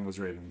yeah, Bengals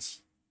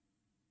Ravens.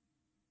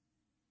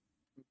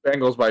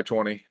 Bengals by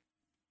 20.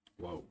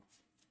 Whoa.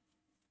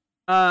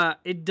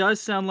 It does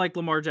sound like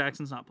Lamar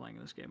Jackson's not playing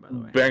in this game, by the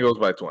way. Bengals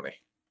by 20.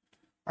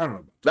 I don't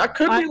know. That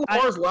could be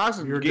Lamar's last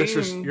game. You're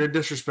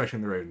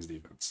disrespecting the Ravens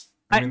defense.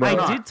 I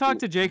did talk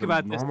to Jake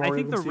about this. I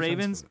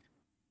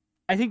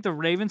think the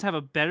Ravens have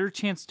a better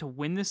chance to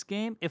win this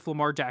game if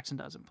Lamar Jackson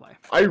doesn't play.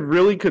 I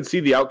really could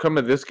see the outcome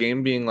of this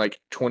game being like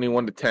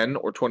 21-10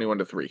 or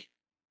 21-3.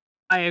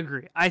 I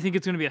agree. I think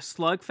it's going to be a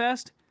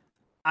slugfest.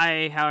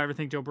 I, however,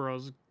 think Joe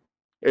Burrow's.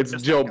 It's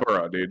Joe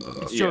Burrow, dude.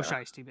 It's Joe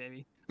Shiesty,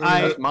 baby.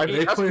 That's my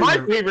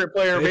favorite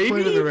player, baby. They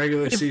played in the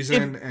regular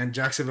season, and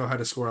Jacksonville had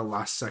to score a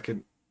last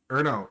second.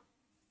 Or no,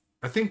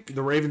 I think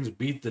the Ravens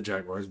beat the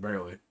Jaguars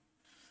barely.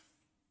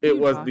 It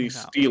was the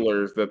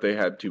Steelers that they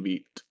had to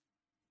beat.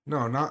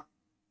 No, not.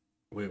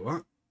 Wait,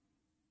 what?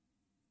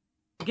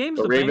 The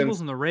game's the Bengals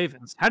and the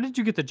Ravens. How did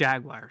you get the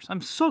Jaguars?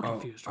 I'm so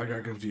confused. I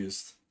got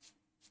confused.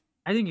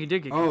 I think you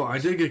did get confused. Oh, I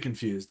did get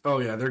confused. Oh,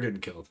 yeah, they're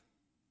getting killed.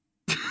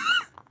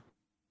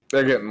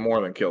 They're getting more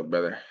than killed,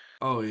 brother.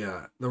 Oh,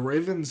 yeah. The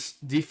Ravens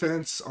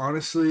defense,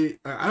 honestly,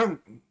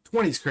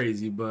 20's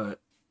crazy, but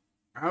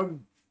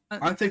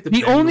I think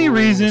the only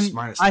reason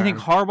I think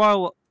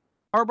Harbaugh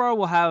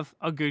will have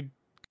a good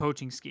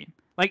coaching scheme,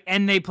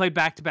 and they play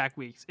back-to-back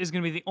weeks, is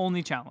going to be the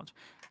only challenge.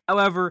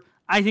 However,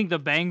 I think the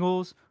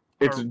Bengals.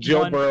 It's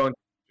Joe Burrow and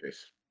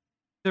Chase.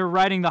 They're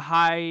riding the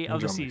high of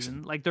the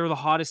season. Like, they're the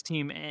hottest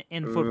team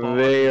in football.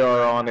 They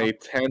are on a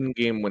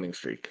 10-game winning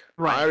streak.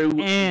 Right.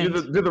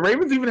 Do the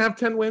Ravens even have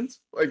 10 wins?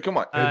 Like, come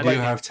on. They do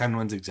have 10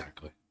 wins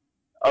exactly.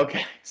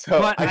 Okay,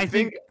 so I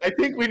think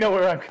we know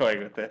where I'm going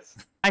with this.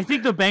 I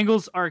think the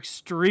Bengals are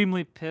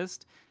extremely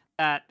pissed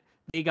that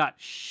they got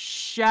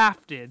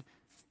shafted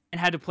and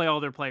had to play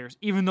all their players,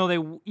 even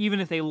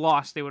if they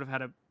lost, they would have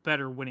had a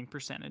better winning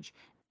percentage,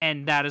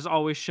 and that is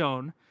always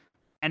shown.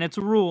 And it's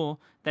a rule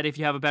that if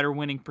you have a better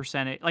winning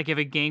percentage, like if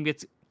a game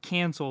gets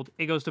canceled,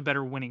 it goes to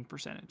better winning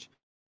percentage.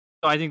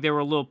 So I think they were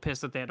a little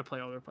pissed that they had to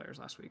play all their players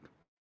last week.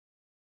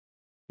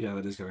 Yeah,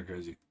 that is kind of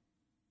crazy.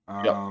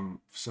 Yep.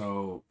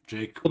 So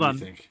Jake, Hold what on. do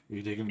you think? Are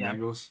you taking the Yeah.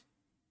 Bengals?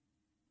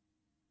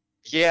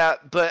 Yeah,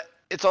 but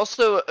it's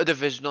also a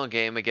divisional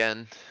game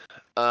again.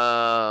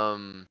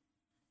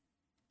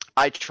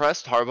 I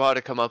trust Harbaugh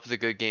to come up with a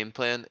good game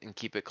plan and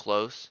keep it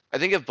close. I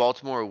think if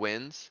Baltimore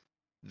wins,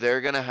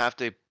 they're gonna have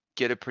to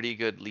get a pretty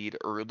good lead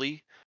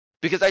early,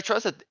 because I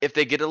trust that if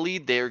they get a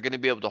lead, they're gonna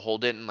be able to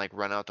hold it and like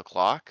run out the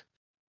clock,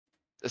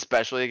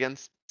 especially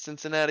against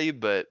Cincinnati.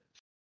 But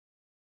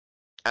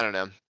I don't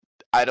know.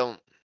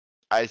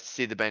 I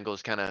see the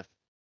Bengals kind of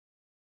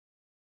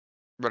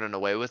running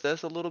away with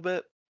this a little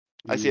bit.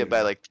 I see it by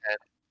Yeah. like 10,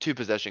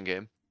 2-possession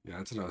game. Yeah,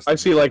 that's what I was I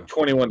see thinking, like too.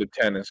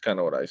 21-10 is kind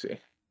of what I see.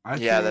 I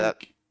Yeah,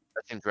 think,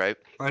 that seems right.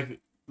 like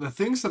the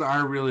things that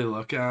I really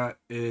look at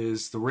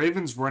is the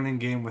Ravens' running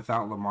game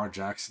without Lamar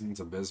Jackson's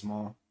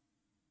abysmal.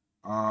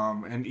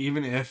 And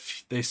even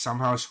if they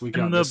somehow squeak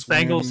out And the this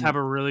Bengals win, have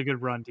a really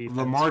good run defense.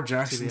 Lamar to be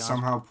Jackson honest.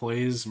 somehow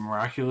plays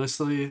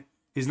miraculously,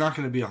 he's not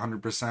going to be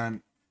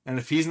 100%. And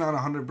if he's not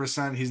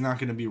 100%, he's not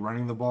going to be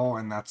running the ball,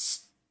 and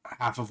that's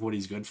half of what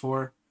he's good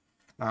for.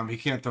 He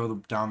can't throw the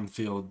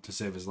downfield to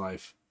save his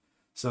life.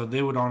 So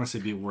they would honestly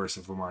be worse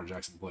if Lamar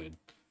Jackson played.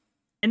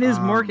 And is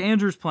Mark Um,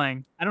 Andrews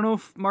playing? I don't know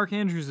if Mark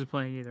Andrews is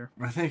playing either.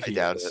 I think I he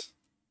doubt is. it.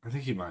 I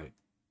think he might.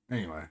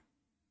 Anyway.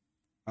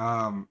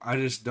 I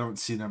just don't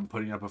see them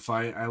putting up a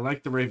fight. I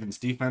like the Ravens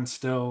defense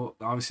still.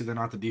 Obviously they're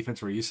not the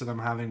defense we're used to them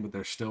having, but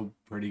they're still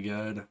pretty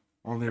good.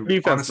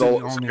 Defense honestly, though,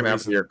 the only second half of the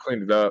reason, year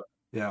cleaned it up.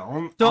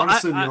 yeah, So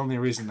honestly, I- the only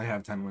reason they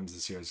have 10 wins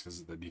this year is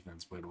because the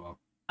defense played well.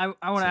 I want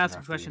to Second ask a half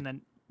of the question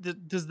then.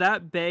 Does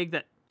that beg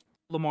that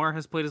Lamar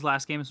has played his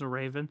last game as a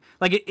Raven?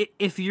 Like,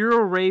 if you're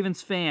a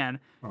Ravens fan,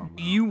 Oh no.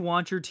 do you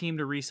want your team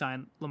to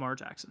re-sign Lamar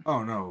Jackson?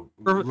 Oh no.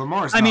 Or-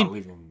 Lamar's I not mean,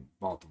 leaving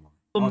Baltimore.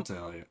 Lam- I'll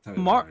tell you that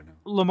Lamar right now.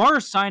 Lamar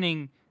is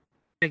signing,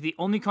 like, the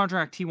only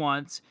contract he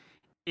wants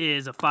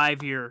is a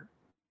 5-year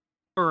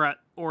or a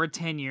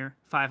 10-year,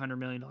 $500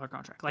 million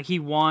contract. Like, he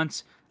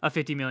wants a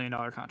 $50 million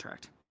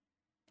contract.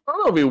 I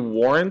don't know if he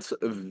warrants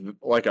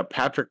like a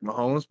Patrick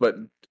Mahomes, but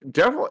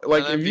definitely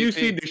like An if you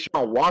see MVP.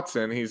 Deshaun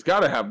Watson, he's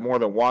got to have more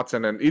than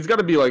Watson, and he's got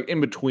to be like in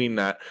between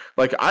that.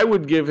 Like I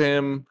would give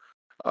him,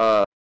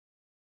 Well,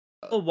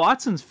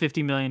 Watson's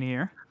 $50 million a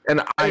year.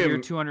 and I You're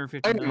am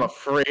 $250 I am million.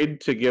 afraid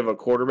to give a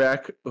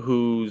quarterback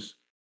whose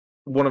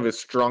one of his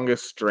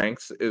strongest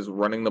strengths is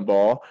running the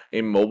ball,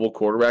 a mobile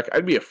quarterback.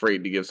 I'd be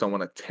afraid to give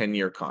someone a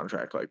 10-year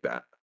contract like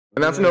that.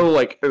 And that's no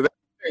like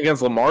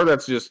against Lamar.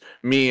 That's just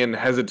me and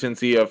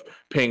hesitancy of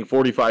paying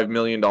 $45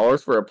 million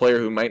for a player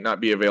who might not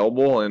be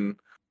available in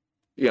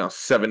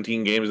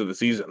 17 games of the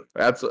season.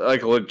 That's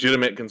like a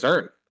legitimate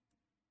concern.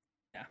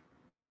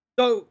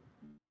 So,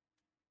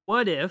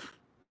 what if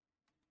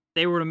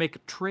they were to make a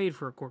trade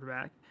for a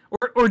quarterback?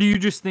 Or do you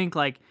just think,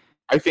 like,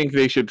 I think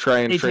they should try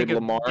and they trade take a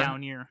Lamar.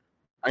 down year?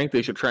 I think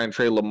they should try and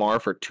trade Lamar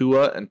for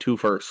Tua and 2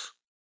 firsts.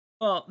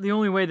 Well, the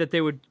only way that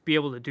they would be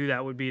able to do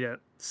that would be to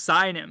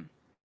sign him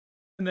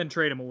and then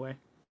trade him away.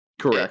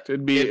 Correct.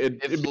 It'd be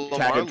if it'd be Lamar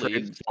tag and trade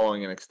leaves-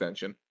 following an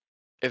extension.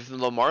 If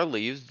Lamar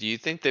leaves, do you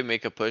think they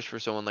make a push for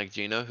someone like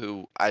Gino,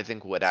 who I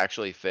think would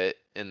actually fit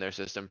in their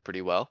system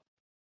pretty well?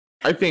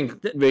 I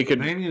think they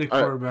could. They need a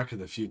quarterback of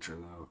the future,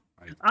 though.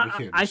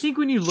 I think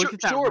when you look Sure,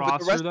 at that sure, but the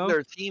roster, rest of though,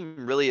 their team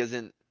really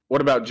isn't.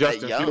 What about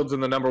Justin young. Fields in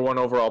the number 1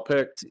 overall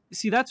pick?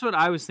 see, that's what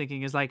I was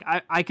thinking. Is like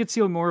I could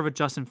see more of a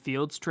Justin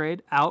Fields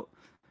trade out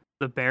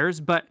the Bears,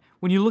 but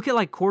when you look at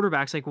like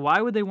quarterbacks, like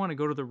why would they want to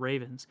go to the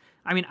Ravens?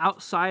 I mean,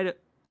 outside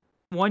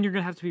one, you're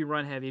gonna have to be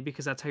run heavy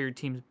because that's how your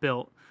team's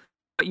built.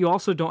 But you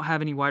also don't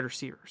have any wide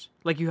receivers.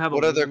 Like you have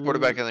What other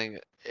quarterback? I think.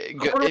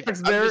 Quarterbacks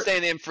I'm there- just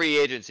saying in free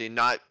agency,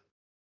 not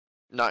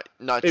If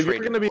you're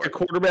traded going to be for. a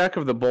quarterback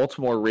of the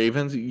Baltimore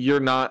Ravens, you're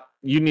not.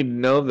 You need to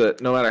know that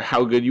no matter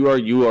how good you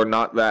are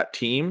not that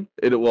team.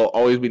 It will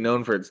always be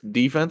known for its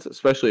defense,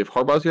 especially if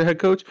Harbaugh's your head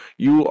coach.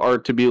 You are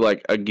to be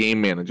like a game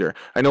manager.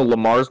 I know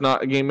Lamar's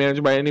not a game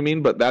manager by any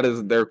means, but that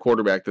is their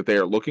quarterback that they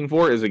are looking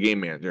for is a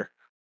game manager.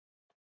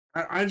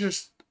 I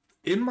just,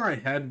 in my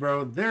head,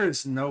 bro, there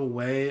is no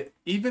way,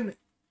 even,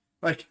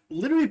 like,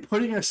 literally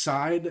putting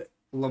aside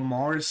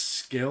Lamar's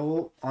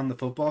skill on the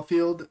football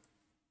field,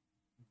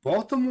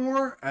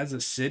 Baltimore as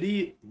a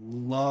city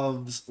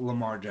loves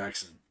Lamar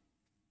Jackson.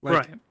 Like,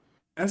 right.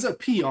 as a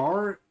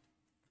PR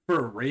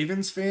for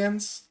Ravens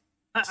fans,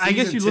 I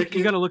guess you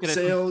got to look at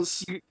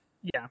sales. it.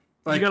 Yeah,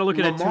 Like, you got to look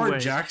at it two Lamar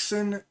ways.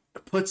 Jackson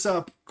puts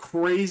up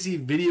crazy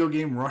video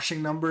game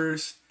rushing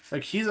numbers.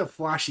 Like, he's a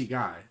flashy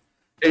guy.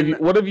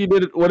 What if you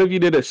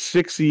did a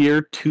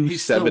 6-year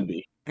He's still-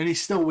 270? And he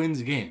still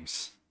wins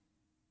games.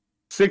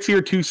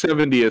 6-year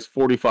 270 is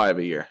 45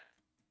 a year.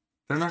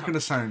 They're not going to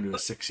sign him to a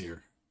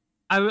 6-year.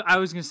 I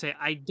was gonna say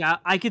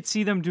I could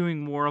see them doing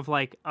more of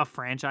like a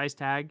franchise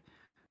tag,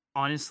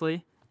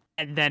 honestly,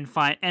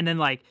 and then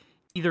like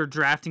either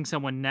drafting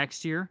someone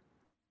next year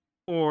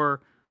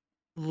or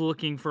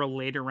looking for a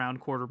later round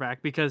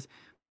quarterback, because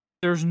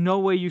there's no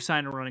way you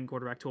sign a running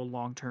quarterback to a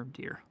long-term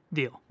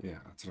deal. Yeah,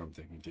 that's what I'm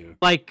thinking too.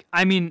 Like,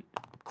 I mean,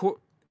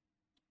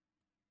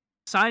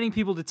 signing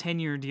people to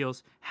 10-year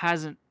deals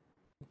hasn't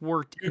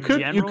worked in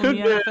general in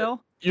the NFL.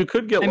 You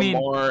could get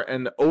Lamar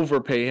and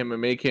overpay him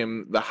and make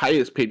him the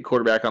highest paid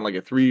quarterback on like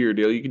a 3-year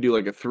deal. You could do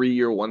like a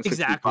 3-year 165.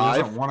 Exactly. He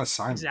doesn't want to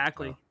sign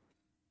exactly.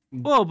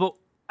 Well, but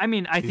I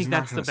mean, I think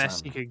that's the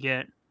best you could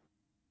get.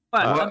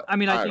 But I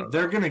mean, I think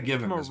they're gonna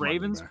give him a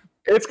Ravens.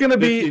 It's gonna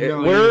be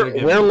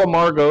where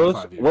Lamar goes.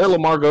 Where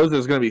Lamar goes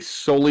is gonna be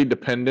solely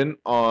dependent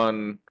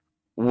on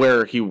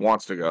where he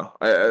wants to go.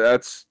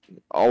 That's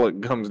all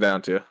it comes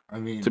down to. I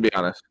mean, to be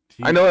honest,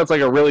 I know that's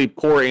like a really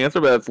poor answer,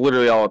 but that's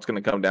literally all it's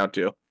gonna come down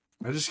to.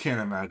 I just can't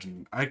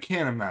imagine. I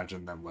can't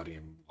imagine them letting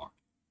him walk.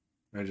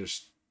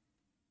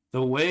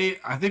 The way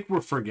I think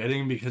we're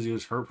forgetting because he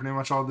was hurt pretty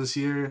much all this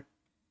year.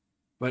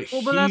 But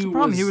that's the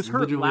problem. He was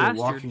hurt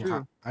last year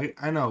too.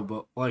 I know,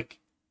 but like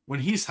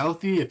when he's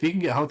healthy, if he can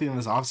get healthy in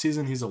this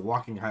offseason, he's a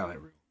walking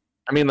highlight reel.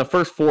 I mean, the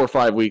first 4 or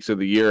 5 weeks of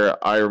the year,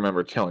 I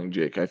remember telling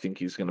Jake, I think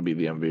he's going to be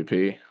the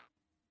MVP.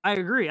 I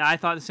agree. I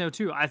thought so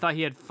too. I thought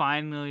he had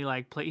finally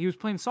he was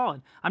playing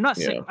solid. I'm not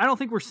saying. I don't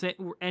think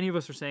any of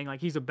us are saying like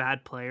he's a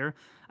bad player.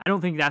 I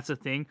don't think that's a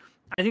thing.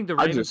 I think the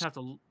Ravens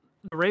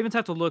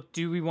have to look.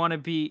 Do we want to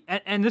be?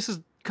 And this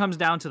comes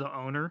down to the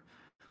owner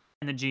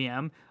and the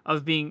GM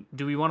of being.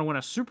 Do we want to win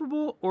a Super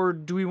Bowl or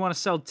do we want to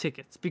sell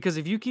tickets? Because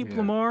if you keep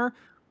Lamar,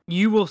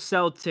 you will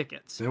sell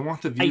tickets. They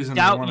want the views. I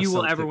doubt you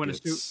will ever win a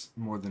Super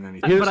Bowl more than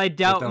anything. But I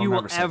doubt you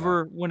will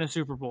ever win a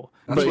Super Bowl.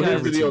 But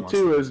here's the deal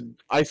too: is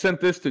I sent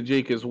this to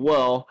Jake as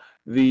well.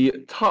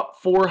 The top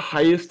 4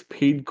 highest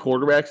paid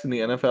quarterbacks in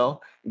the NFL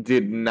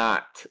did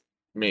not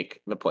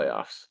make the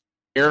playoffs.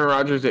 Aaron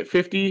Rodgers at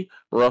 50,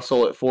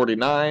 Russell at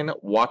 49,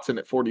 Watson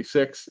at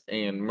 46,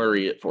 and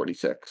Murray at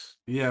 46.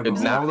 Yeah,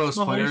 but all those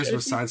players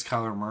besides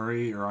Kyler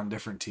Murray are on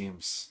different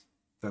teams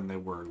than they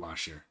were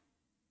last year.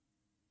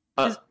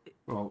 Besides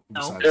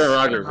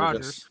Aaron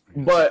Rodgers.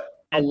 But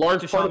a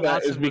large part of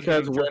that is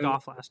because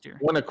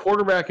when a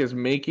quarterback is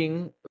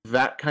making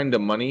that kind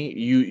of money,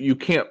 you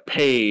can't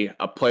pay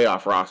a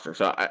playoff roster.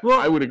 So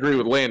I would agree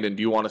with Landon.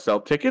 Do you want to sell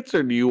tickets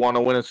or do you want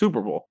to win a Super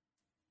Bowl?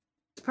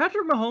 Is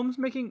Patrick Mahomes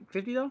making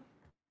 50 though?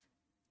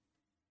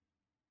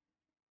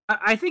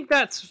 I think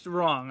that's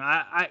wrong.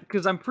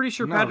 Because I'm pretty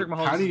sure Patrick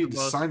Mahomes. How do you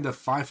sign the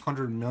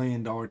 $500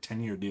 million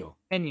 10-year deal?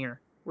 10-year,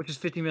 which is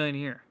 $50 million a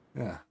year.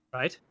 Yeah.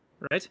 Right.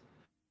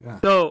 Yeah.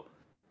 So,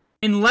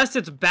 unless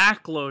it's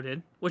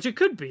backloaded, which it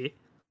could be,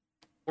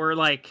 or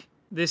like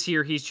this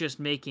year he's just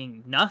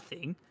making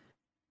nothing.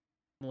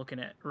 I'm looking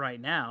at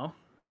right now.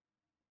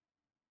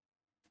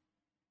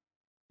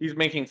 He's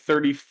making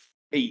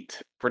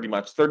 38, pretty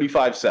much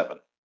 35.7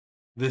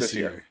 this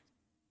year.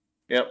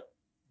 Yep.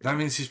 That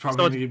means he's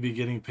probably going to be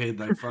getting paid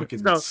like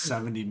fucking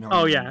 $70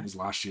 million in his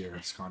last year,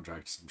 his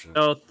contract, some shit.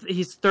 So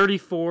he's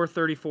 34,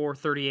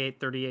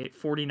 38,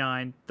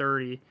 49,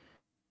 30.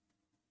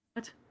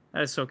 What?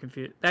 That is so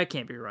confused. That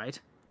can't be right.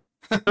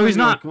 No, he's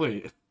not.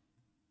 Wait.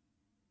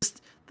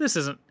 This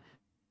isn't.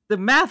 The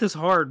math is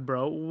hard,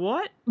 bro.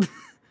 What?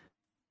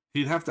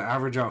 He'd have to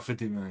average out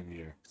 $50 million a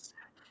year.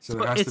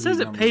 So it says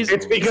it pays.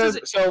 It's because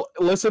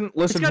listen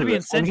to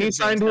this. When he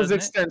signed his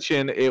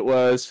extension, it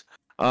was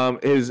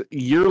his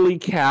yearly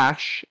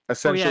cash,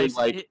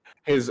 essentially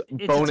his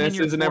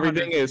bonuses and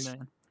everything is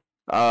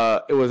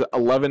it was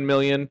 11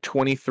 million,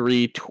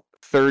 23,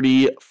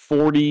 30,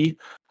 40,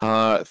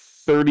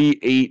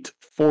 38,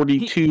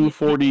 42,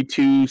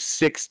 42,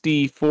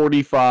 60,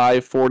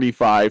 45,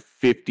 45,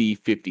 50,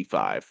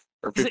 55.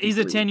 He's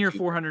a 10-year,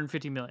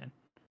 $450 million.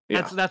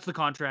 That's the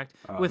contract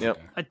with a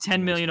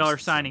 $10 million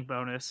signing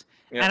bonus.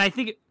 Yep. And I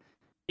think,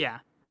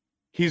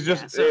 he's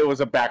just it was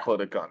a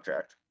backloaded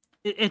contract.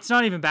 It's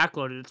not even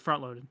backloaded; it's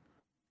front loaded.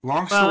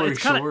 Long story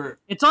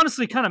short, it's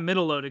honestly kind of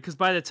middle loaded because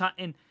by the time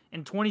in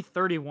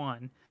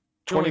 2031,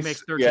 he only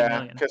makes $13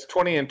 million. Because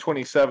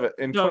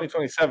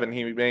 2027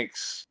 he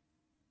makes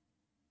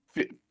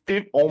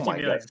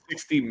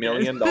 $60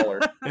 million.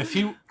 Lord!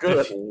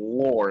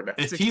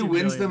 If he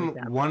wins them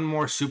one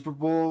more Super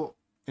Bowl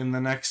in the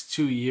next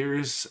 2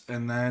 years,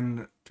 and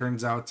then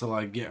turns out to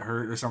like get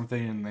hurt or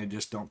something, and they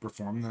just don't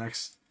perform the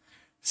next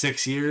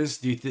 6 years,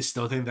 do you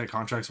still think that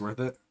contract's worth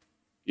it?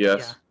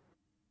 Yes.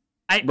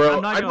 I'm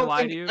not gonna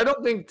lie to you. I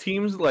don't think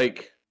teams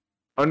like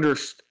I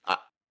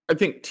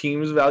think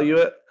teams value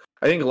it.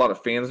 I think a lot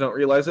of fans don't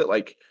realize it.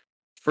 Like,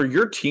 for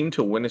your team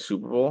to win a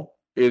Super Bowl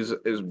is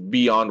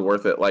beyond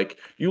worth it. Like,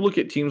 you look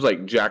at teams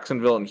like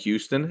Jacksonville and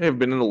Houston have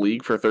been in the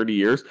league for 30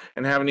 years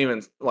and haven't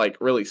even like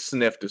really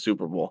sniffed a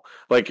Super Bowl.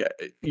 Like,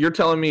 you're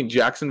telling me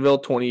Jacksonville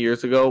 20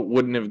 years ago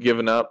wouldn't have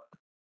given up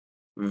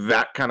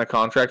that kind of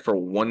contract for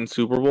one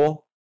Super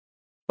Bowl?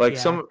 Like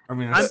I'm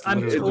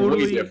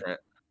totally different.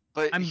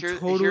 But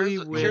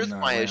here's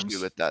my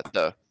issue with that,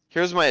 though.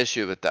 Here's my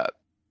issue with that.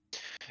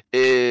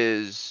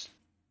 Is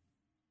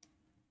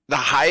the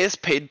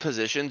highest paid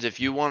positions,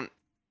 if you want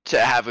to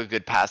have a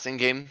good passing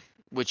game,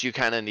 which you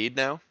kind of need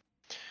now,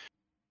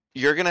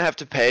 you're gonna have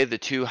to pay the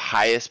 2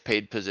 highest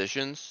paid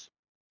positions.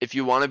 If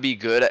you want to be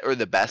good at, or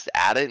the best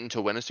at it and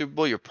to win a Super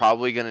Bowl, you're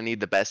probably gonna need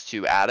the best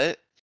 2 at it.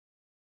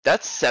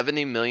 That's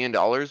 $70 million,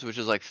 which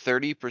is like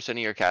 30% of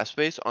your cap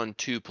space on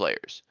 2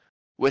 players.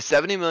 With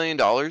 $70 million,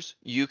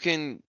 you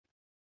can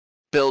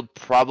build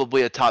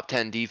probably a top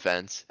 10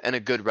 defense and a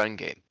good run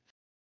game.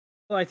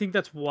 Well, I think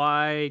that's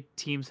why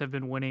teams have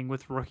been winning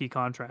with rookie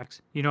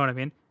contracts. You know what I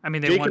mean? I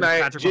mean, they Jake won and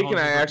I Patrick Mahomes with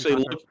rookie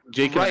actually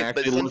contract.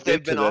 But since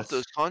they've been off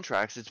those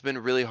contracts, it's been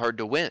really hard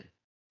to win.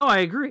 Oh, I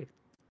agree.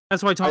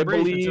 That's why Tom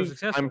Brady's been so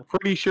successful. I'm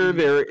pretty sure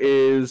there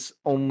is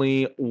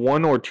only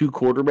 1 or 2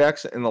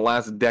 quarterbacks in the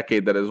last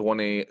decade that has won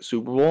a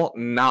Super Bowl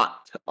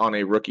not on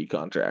a rookie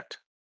contract.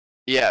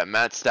 Yeah,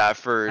 Matt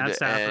Stafford.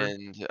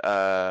 And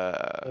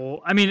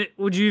I mean,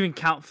 would you even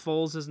count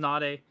Foles as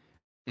not a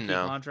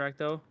contract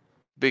though?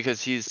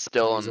 Because he's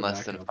still on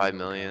less than $5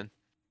 million.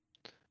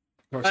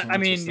 I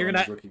mean, you're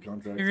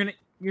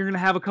gonna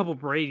have a couple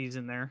Bradys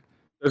in there.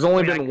 There's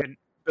only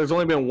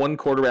been 1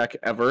 quarterback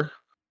ever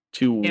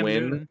to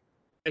win.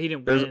 He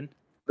didn't win.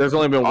 There's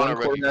only been 1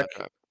 quarterback.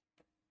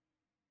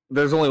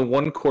 There's only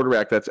 1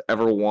 quarterback that's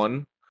ever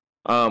won,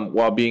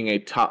 while being a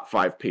top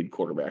 5 paid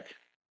quarterback.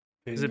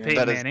 Is it Peyton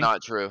That Manning? is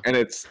not true. And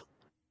it's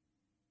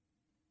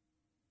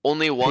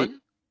only 1.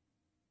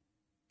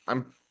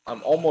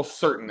 I'm almost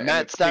certain.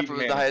 Matt Stafford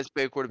was the highest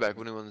paid quarterback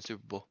when he won the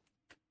Super Bowl.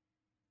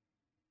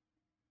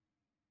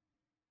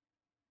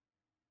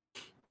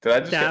 Did I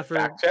just get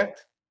fact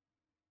checked?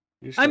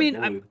 I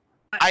mean,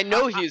 I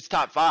know he's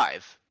top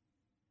 5.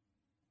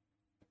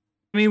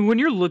 I mean, when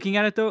you're looking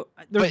at it though,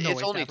 there's no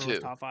it's way only Stafford was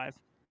 2. top 5.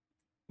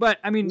 But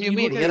I mean, you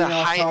mean he had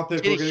a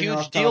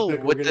huge deal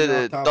with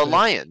the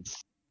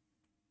Lions?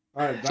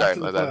 All right, back to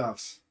the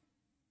playoffs.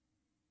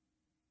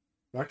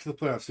 Back to the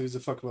playoffs. Who's the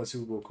fuck about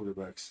Super Bowl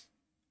quarterbacks?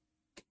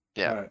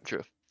 Yeah,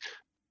 true.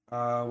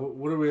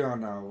 What are we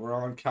on now? We're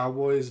on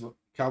Cowboys,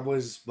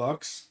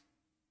 Bucks.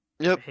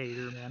 Yep.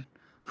 Hater, man.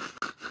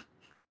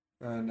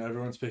 And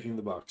everyone's picking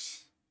the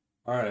Bucks.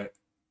 All right.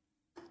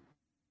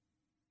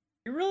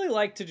 You really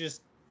like to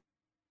just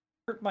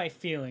hurt my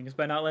feelings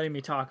by not letting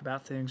me talk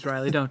about things,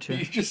 Riley, don't you?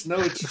 You just know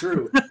it's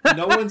true. It's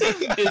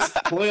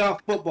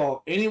playoff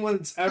football. Anyone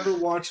that's ever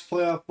watched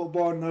playoff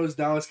football knows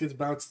Dallas gets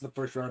bounced in the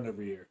first round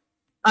every year.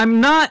 I'm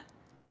not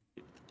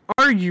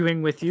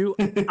arguing with you.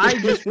 I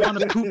just want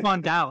to poop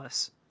on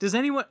Dallas. Does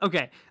anyone...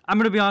 Okay, I'm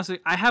going to be honest with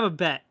you. I have a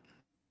bet.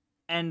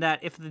 And that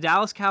if the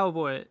Dallas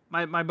Cowboys...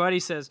 My buddy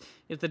says,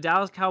 if the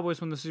Dallas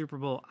Cowboys win the Super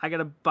Bowl, I got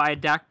to buy a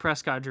Dak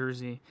Prescott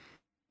jersey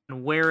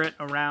and wear it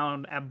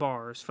around at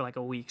bars for like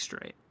a week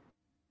straight.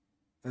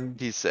 And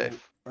he's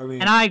safe. I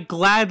mean, and I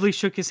gladly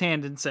shook his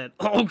hand and said,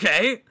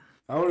 okay.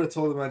 I would have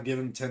told him I'd give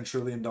him $10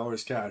 trillion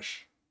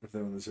cash if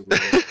they win the Super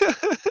Bowl.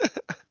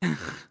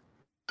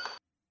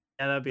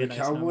 Yeah, that'd be the a nice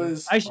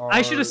Cowboys.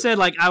 I should have said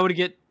like I would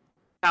get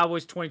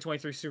Cowboys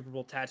 2023 Super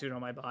Bowl tattooed on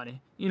my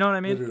body. You know what I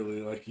mean?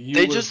 Literally, like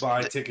you would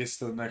buy tickets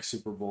to the next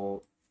Super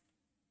Bowl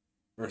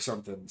or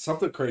something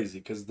crazy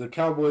because the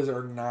Cowboys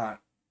are not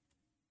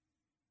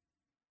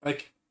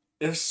like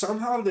if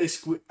somehow they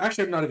squeeze.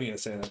 Actually, I'm not even gonna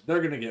say that.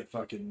 They're gonna get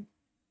fucking.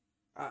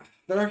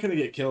 They're not gonna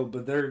get killed,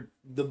 but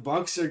the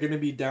Bucks are gonna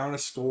be down a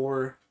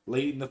score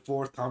late in the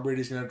 4th. Tom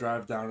Brady's gonna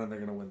drive down and they're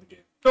gonna win the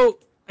game. So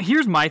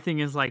here's my thing: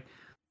 is like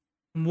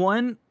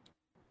one.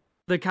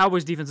 The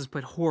Cowboys defense has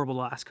played horrible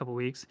the last couple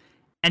weeks,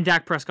 and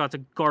Dak Prescott's a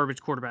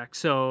garbage quarterback.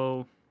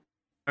 So,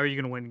 how are you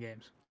going to win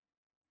games?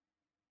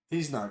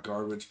 He's not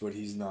garbage, but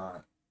he's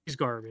not. He's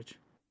garbage.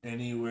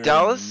 Anywhere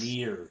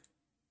near.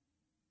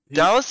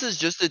 Dallas is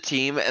just a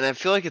team, and I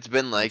feel like it's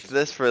been like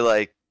this for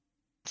like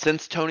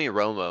since Tony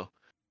Romo,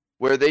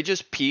 where they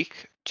just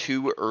peak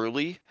too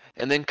early,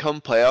 and then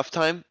come playoff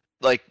time,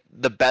 like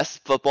the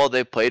best football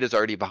they've played is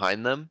already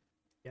behind them.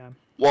 Yeah.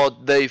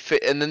 Well,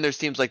 and then there's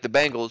teams like the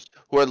Bengals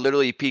who are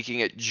literally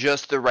peaking at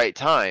just the right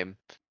time.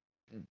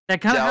 That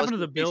kind of happened to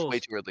the Bills. Way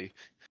too early.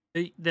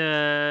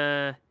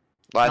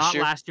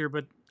 Last year,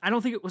 but I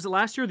don't think it was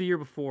last year or the year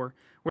before.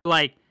 Where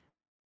like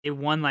they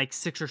won like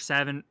 6 or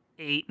 7,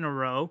 8 in a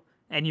row,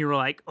 and you were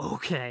like,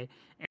 okay,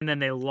 and then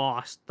they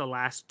lost the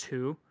last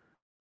 2.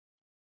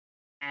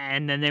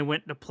 And then they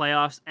went to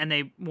playoffs and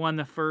they won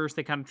the first.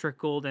 They kind of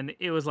trickled, and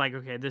it was like,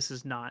 okay, this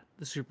is not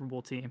the Super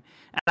Bowl team.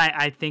 And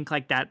I think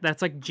like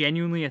that's like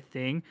genuinely a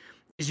thing,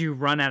 is you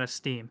run out of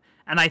steam.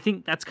 And I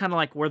think that's kind of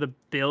like where the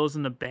Bills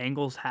and the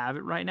Bengals have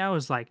it right now,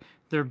 is like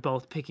they're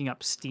both picking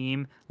up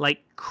steam like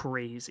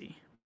crazy.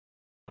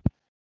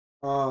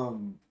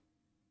 Can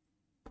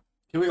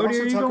we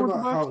also talk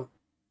about how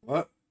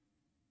what?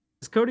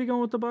 Is Cody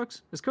going with the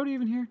Bucks? Is Cody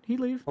even here? He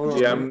leave?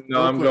 Yeah, I'm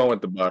going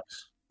with the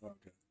Bucks.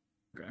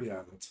 Okay.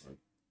 Yeah, that's fine.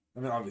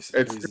 I mean,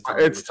 obviously,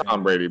 it's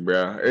Tom Brady,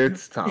 bro.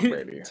 It's Tom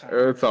Brady.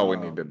 That's all we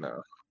need to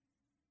know.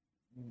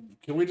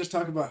 Can we just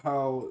talk about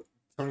how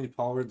Tony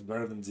Pollard's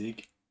better than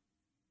Zeke?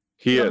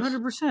 He is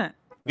 100%.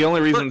 The only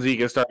reason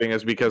Zeke is starting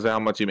is because of how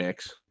much he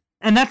makes.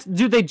 And that's,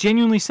 dude, they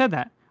genuinely said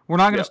that. We're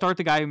not going to start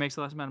the guy who makes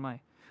the less amount of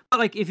money. But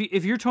like, if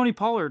you're Tony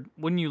Pollard,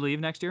 wouldn't you leave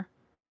next year?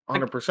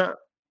 100%.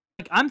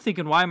 Like, I'm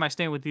thinking, why am I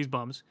staying with these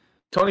bums?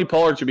 Tony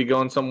Pollard should be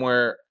going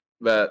somewhere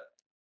that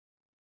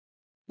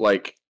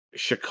like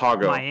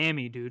Chicago,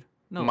 Miami, dude.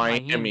 No,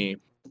 Miami,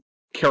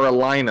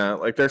 Carolina,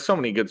 like there's so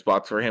many good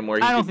spots for him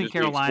where I don't think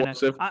Carolina.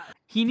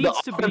 He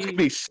needs to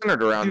be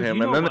centered around dude,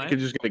 him, and then they could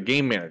just get a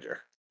game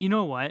manager. You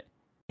know what?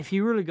 If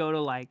he were to go to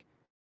like,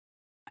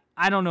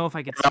 I don't know if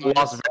I could see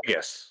Las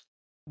Vegas.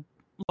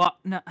 Well,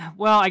 no,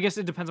 I guess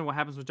it depends on what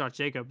happens with Josh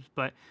Jacobs,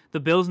 but the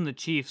Bills and the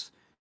Chiefs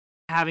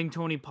having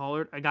Tony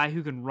Pollard, a guy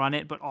who can run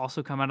it but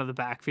also come out of the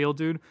backfield,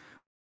 dude.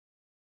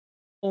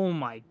 Oh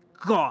my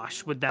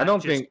gosh, would that? I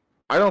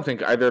don't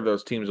think either of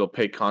those teams will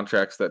pay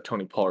contracts that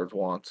Tony Pollard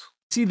wants.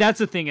 See, that's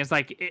the thing. Is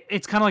like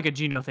it's kind of like a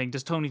Geno thing.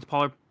 Does Tony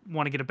Pollard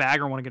want to get a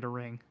bag or want to get a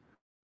ring?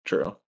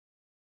 True.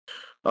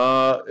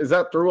 Is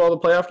that through all the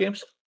playoff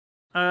games?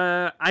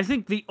 I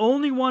think the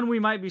only one we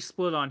might be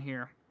split on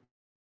here,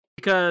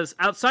 because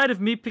outside of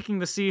me picking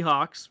the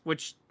Seahawks,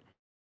 which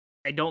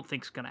I don't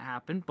think is gonna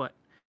happen, but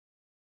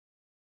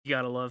you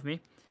gotta love me.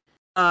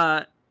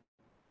 Chargers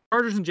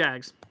and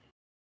Jags.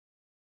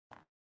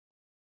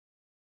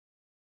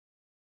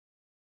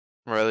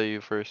 Riley,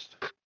 you first.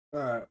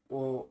 Alright,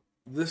 well,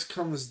 this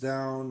comes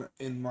down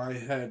in my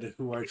head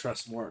who I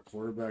trust more at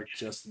quarterback,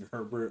 Justin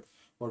Herbert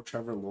or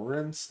Trevor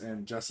Lawrence,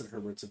 and Justin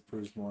Herbert's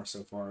improved more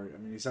so far. I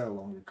mean, he's had a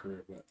longer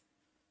career, but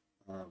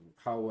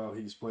how well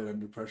he's played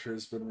under pressure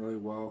has been really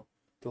well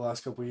the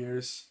last couple of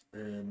years,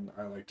 and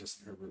I like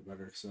Justin Herbert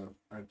better, so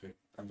I'm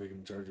picking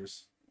the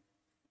Chargers.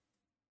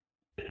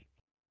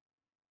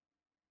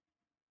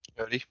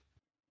 Ready?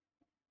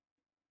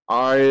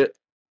 I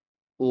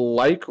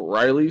like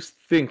Riley's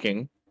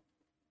thinking.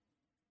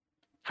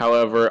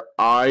 However,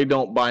 I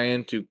don't buy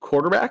into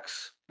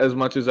quarterbacks as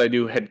much as I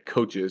do head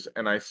coaches,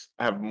 and I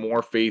have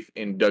more faith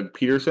in Doug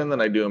Peterson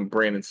than I do in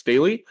Brandon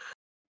Staley.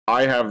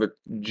 I have the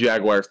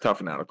Jaguars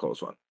toughing out a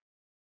close one.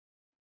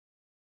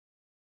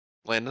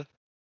 Landon?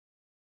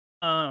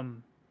 I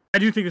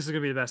do think this is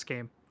gonna be the best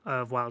game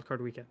of Wild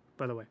Card Weekend.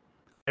 By the way,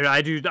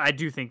 I do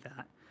think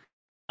that.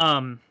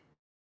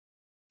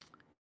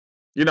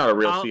 You're not a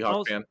real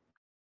Seahawks fan.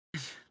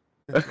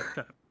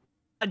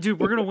 Dude,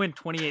 we're gonna win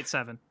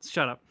 28-7.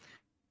 Shut up.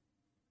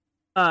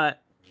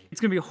 It's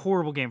gonna be a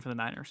horrible game for the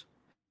Niners.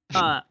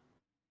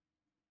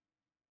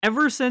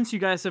 Ever since you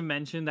guys have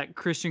mentioned that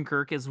Christian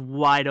Kirk is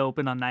wide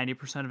open on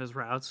 90% of his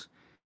routes,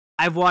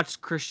 I've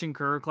watched Christian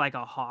Kirk like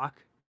a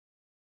hawk,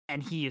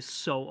 and he is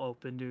so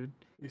open, dude.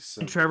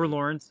 And Trevor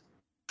Lawrence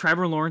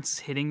is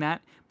hitting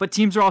that, but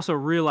teams are also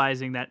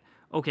realizing that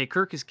okay,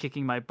 Kirk is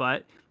kicking my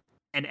butt,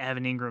 and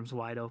Evan Ingram's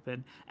wide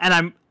open,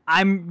 and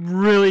I'm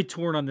really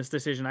torn on this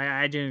decision.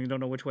 I genuinely don't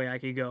know which way I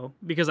could go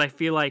because I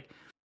feel like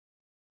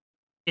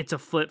it's a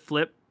flip.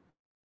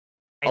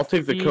 I'll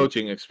take the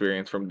coaching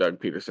experience from Doug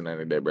Peterson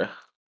any day, bro.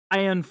 I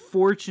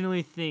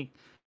unfortunately think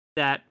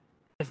that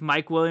if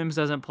Mike Williams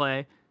doesn't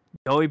play,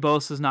 Joey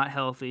Bosa's not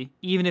healthy.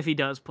 Even if he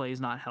does play,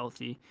 he's not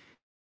healthy.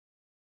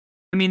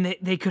 I mean,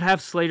 they could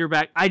have Slater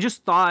back. I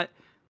just thought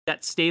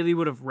that Staley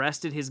would have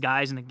rested his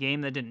guys in a game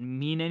that didn't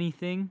mean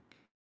anything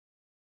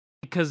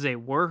because they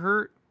were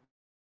hurt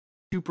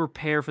to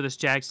prepare for this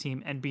Jags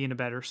team and be in a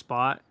better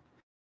spot.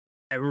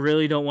 I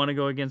really don't want to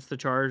go against the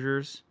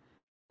Chargers,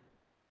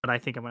 but I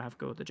think I'm going to have to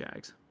go with the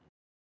Jags.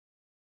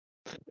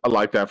 I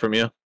like that from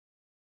you.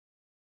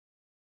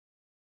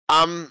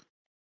 I'm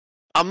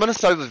gonna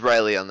side with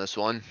Riley on this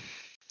one.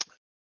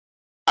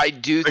 I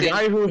do think the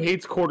guy who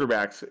hates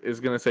quarterbacks is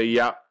gonna say,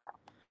 "Yeah."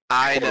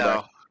 I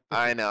know.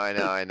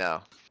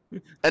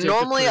 And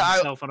normally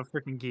himself on a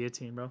freaking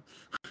guillotine, bro.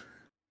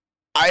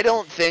 I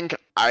don't think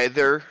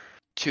either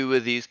two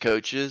of these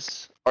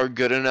coaches are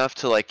good enough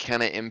to like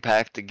kind of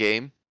impact the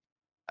game.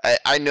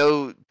 I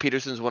know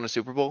Peterson's won a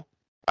Super Bowl.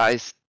 I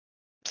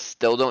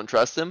still don't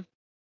trust him,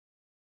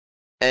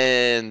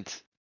 and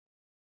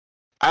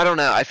I don't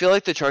know. I feel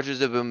like the Chargers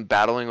have been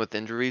battling with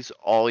injuries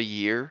all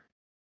year,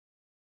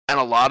 and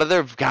a lot of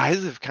their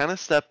guys have kind of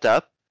stepped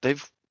up.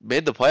 They've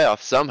made the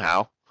playoffs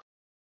somehow.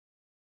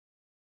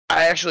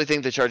 I actually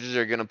think the Chargers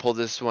are going to pull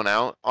this one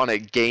out on a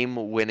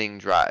game-winning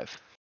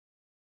drive.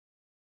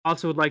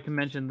 Also would like to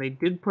mention they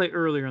did play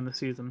earlier in the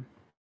season.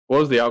 What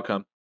was the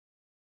outcome?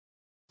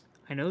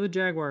 I know the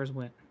Jaguars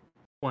win.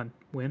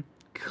 Win.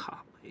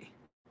 Golly.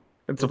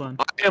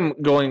 I am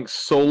going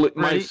solely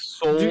my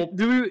soul.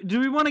 Do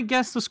we want to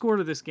guess the score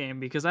to this game?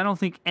 Because I don't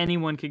think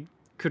anyone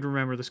could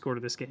remember the score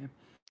to this game.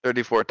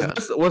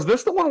 34-10. Was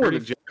this the one where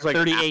the Jags like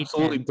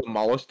absolutely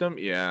demolished them?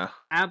 Yeah.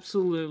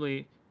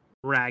 Absolutely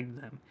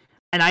ragged them.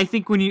 And I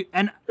think I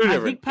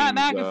think Pat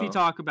McAfee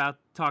talked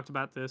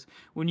about this.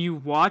 When you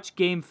watch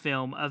game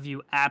film of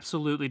you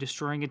absolutely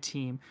destroying a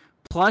team,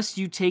 plus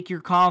you take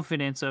your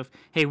confidence of,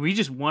 hey, we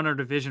just won our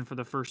division for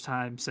the first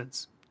time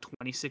since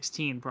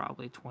 2016,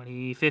 probably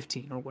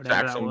 2015 or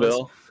whatever that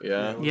was.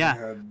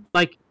 Yeah.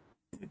 Like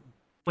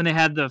when they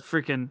had the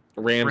freaking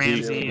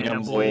Ramsey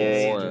and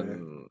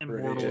Bortles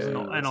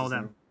and all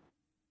them.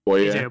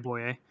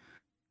 Boye.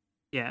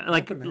 Yeah,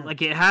 like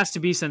it has to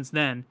be since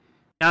then.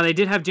 Now, they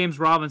did have James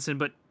Robinson,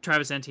 but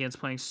Travis Etienne's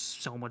playing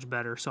so much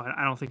better, so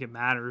I don't think it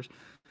matters.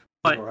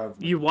 But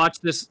you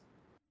watch this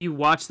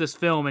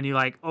film, and you're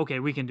like, okay,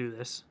 we can do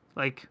this.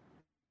 Like,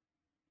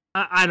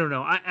 I don't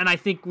know. And I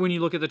think when you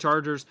look at the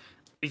Chargers,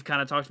 we've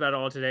kind of talked about it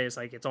all today. It's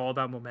like it's all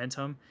about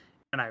momentum,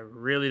 and I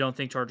really don't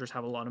think Chargers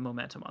have a lot of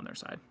momentum on their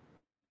side.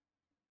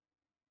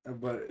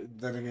 But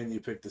then again, you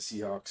picked the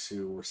Seahawks,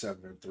 who were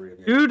 7-3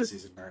 in Dude. the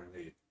season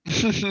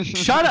 9-8.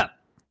 Shut up.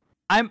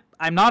 I'm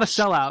not a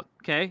sellout.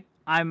 Okay,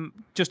 I'm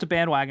just a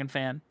bandwagon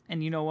fan,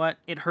 and you know what?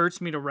 It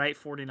hurts me to write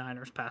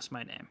 49ers past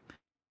my name.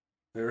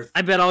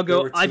 I bet I'll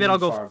go. I bet I'll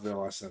go. 5 the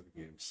last 7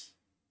 games.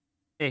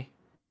 Hey,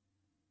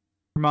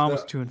 your mom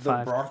was 2-5.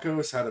 The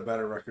Broncos had a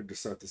better record to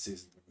start the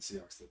season than the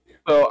Seahawks did. Yeah.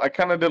 So I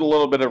kind of did a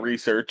little bit of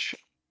research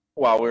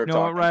while we were You know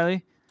talking. what,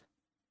 Riley?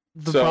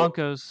 The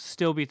Broncos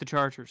still beat the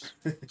Chargers.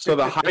 So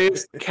the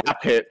highest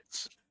cap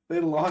hits They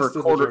lost for to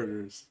the quarter-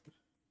 Chargers.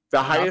 the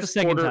Not highest the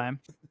second quarter- time.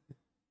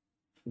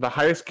 the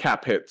highest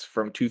cap hits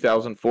from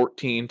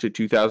 2014 to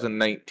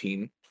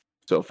 2019,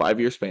 so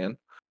 5-year span.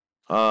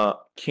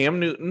 Cam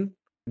Newton,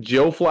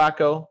 Joe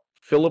Flacco,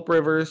 Phillip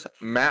Rivers,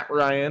 Matt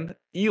Ryan,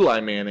 Eli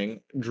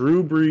Manning,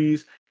 Drew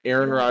Brees,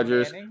 Aaron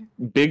Rodgers,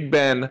 Big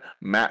Ben,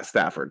 Matt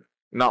Stafford.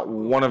 Not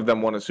one of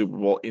them won a Super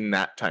Bowl in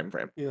that time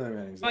frame. Eli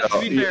Manning's But to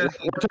be fair,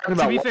 we're talking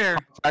about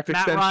contract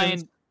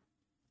extensions.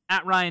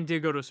 Matt Ryan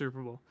did go to a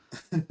Super Bowl,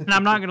 and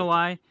I'm not gonna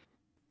lie.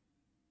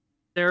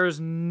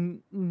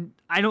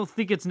 I don't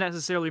think it's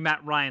necessarily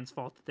Matt Ryan's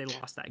fault that they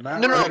lost that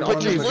game. No, but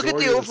just look at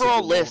the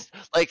overall list.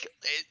 Like,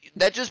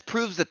 that just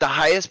proves that the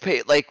highest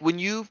pay, like, when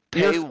you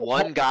pay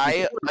one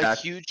guy a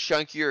huge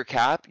chunk of your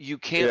cap, you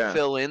can't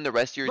fill in the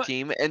rest of your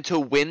team. And to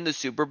win the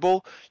Super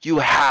Bowl, you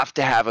have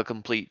to have a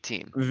complete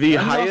team. The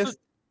highest.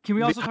 Can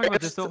we also talk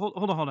about this, though?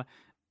 Hold on.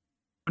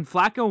 When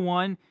Flacco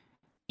won,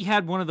 he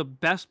had one of the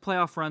best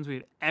playoff runs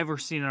we've ever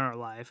seen in our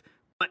life.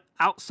 But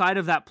outside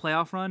of that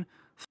playoff run,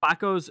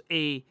 Flacco's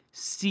a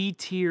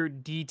C-tier,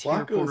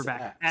 D-tier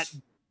quarterback at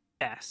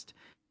best.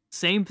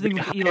 Same thing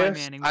with Eli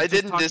Manning. I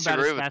didn't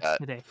disagree with that.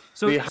 Today.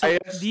 So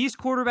these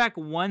quarterback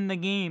won the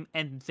game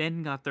and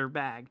then got their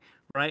bag,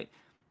 right?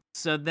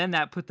 So then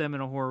that put them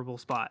in a horrible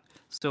spot.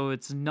 So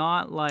it's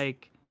not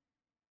like,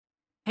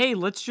 hey,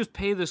 let's just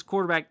pay this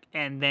quarterback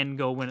and then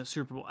go win a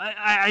Super Bowl.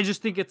 I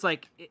just think it's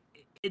like,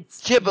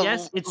 it's but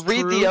yes, it's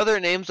read true. the other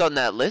names on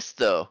that list,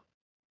 though.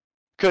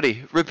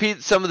 Cody,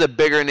 repeat some of the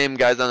bigger name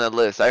guys on that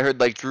list. I heard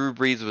like Drew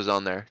Brees was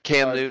on there.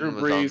 Cam Newton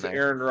Drew Brees, was on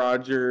there. Aaron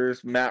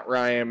Rodgers, Matt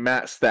Ryan,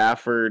 Matt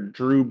Stafford,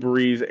 Drew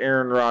Brees,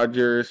 Aaron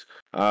Rodgers.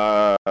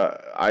 I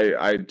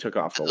took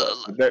off the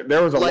list.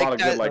 There was a lot of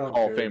good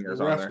Hall of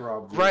Famers on there.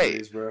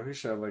 Right, bro. He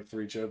should have like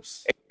 3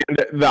 chips. And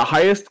the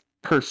highest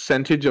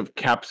percentage of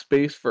cap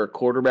space for a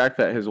quarterback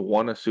that has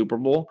won a Super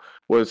Bowl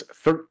was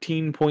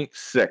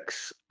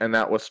 13.6, and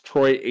that was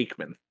Troy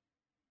Aikman.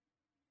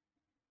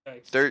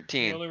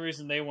 13. The only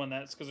reason they won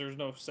that is because there's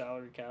no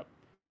salary cap.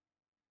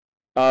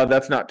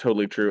 That's not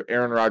totally true.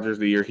 Aaron Rodgers,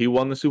 the year he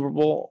won the Super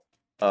Bowl,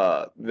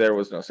 there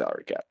was no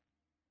salary cap.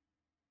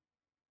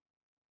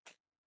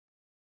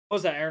 What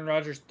was that? Aaron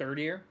Rodgers' third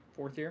year?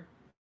 Fourth year?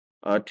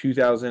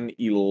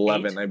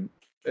 2011.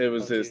 It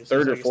was his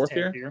third or fourth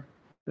year?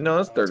 No,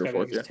 it's third or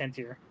fourth year. 10th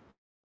year.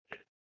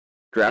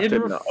 Drafted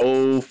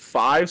in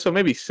 05, so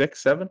maybe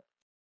 6, 7.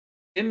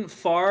 Didn't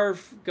Favre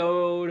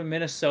go to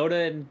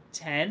Minnesota in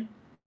 10?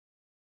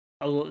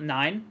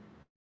 9?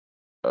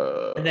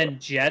 And then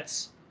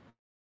Jets?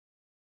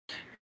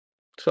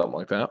 Something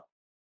like that.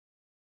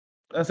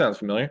 That sounds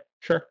familiar.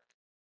 Sure.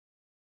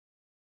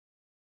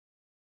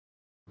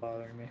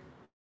 Bothering me.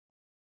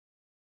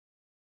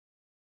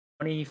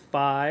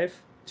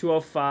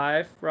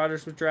 205,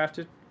 Rodgers was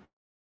drafted.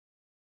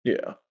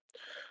 Yeah.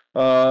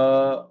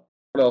 What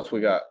else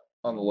we got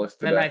on the list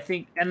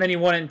today? And then he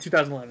won it in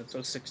 2011, so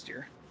 6th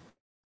year.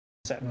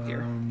 7th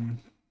year.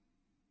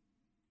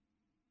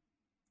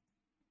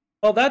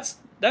 Well, that's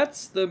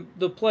the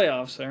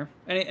playoffs there.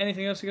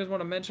 Anything else you guys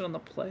want to mention on the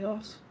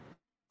playoffs?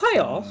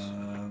 Playoffs?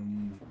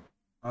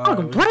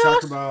 We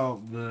talk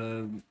about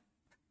the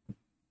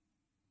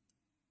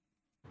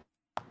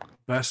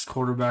best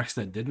quarterbacks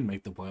that didn't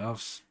make the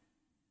playoffs.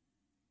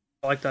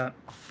 I like that.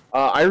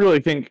 I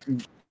really think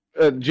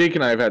Jake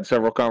and I have had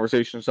several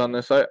conversations on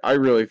this. I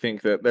really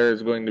think that there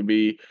is going to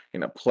be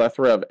a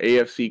plethora of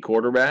AFC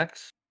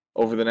quarterbacks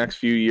over the next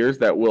few years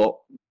that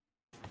will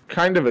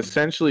kind of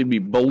essentially be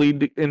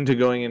bullied into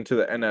going into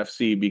the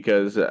NFC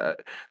because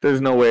there's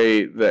no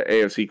way the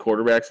AFC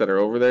quarterbacks that are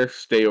over there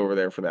stay over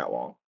there for that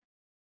long.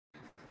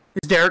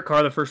 Is Derek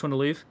Carr the first one to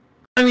leave?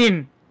 I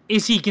mean,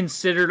 is he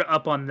considered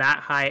up on that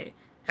high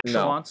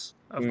echelons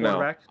of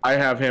quarterback? No, I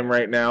have him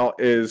right now.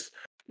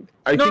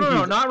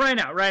 No, not right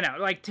now. Right now,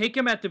 like take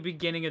him at the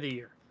beginning of the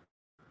year.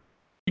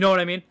 You know what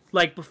I mean?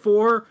 Like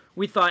before,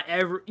 we thought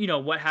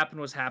what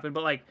happened was happened.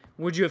 But like,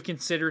 would you have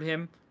considered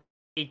him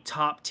a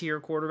top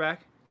tier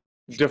quarterback?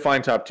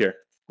 Define top tier.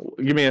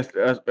 Give me a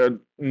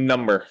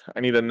number. I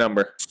need a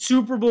number.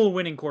 Super Bowl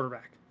winning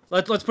quarterback.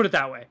 Let's put it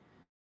that way.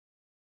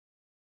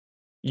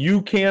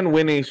 You can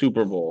win a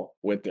Super Bowl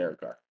with Derek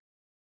Carr.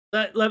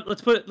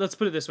 Let's put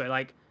it this way.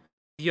 Like,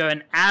 you have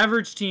an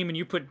average team and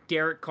you put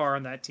Derek Carr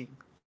on that team.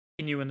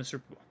 Can you win the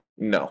Super Bowl?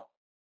 No.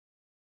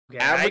 Okay,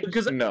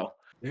 average? No.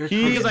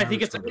 Because I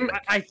think it's him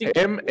but I think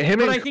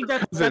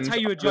that's how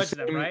you would judge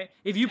them, right?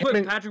 If you put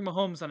Patrick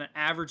Mahomes on an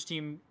average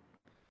team,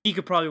 he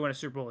could probably win a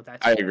Super Bowl with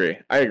that team.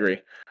 I agree.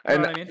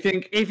 And I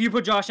think if you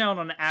put Josh Allen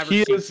on an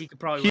average team, he could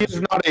probably win. He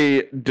is not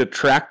a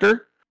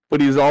detractor,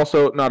 but he's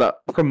also not a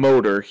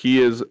promoter.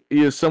 He is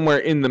somewhere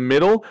in the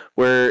middle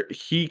where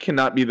he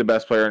cannot be the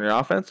best player on your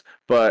offense,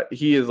 but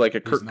he is like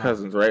a Kirk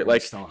Cousins, right?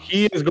 Like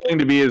he is going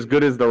to be as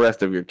good as the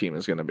rest of your team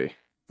is going to be.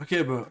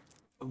 Okay, but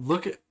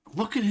look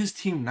at his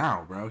team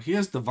now, bro. He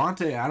has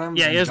Devontae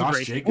Adams and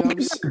Josh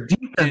Jacobs.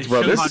 Defense,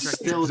 bro. This is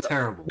still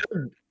terrible.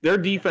 Their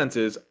defense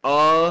is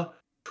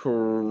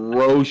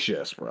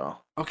atrocious, bro.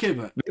 Okay,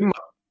 but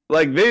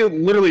they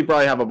literally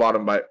probably have a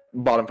bottom 5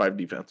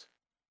 defense.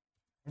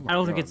 I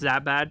don't think it's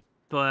that bad,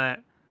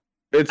 but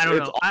I don't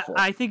know.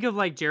 I think of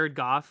like Jared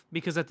Goff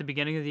because at the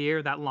beginning of the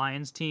year that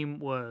Lions team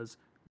was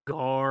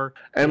gar.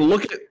 And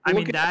look at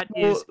that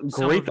is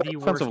great the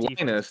offensive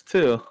line is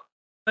too.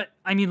 But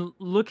I mean,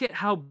 look at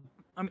how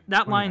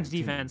that Lions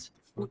defense.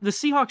 The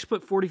Seahawks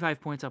put 45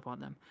 points up on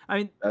them. I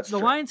mean, the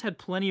Lions had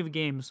plenty of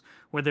games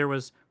where there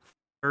was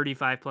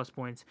 35 plus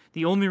points.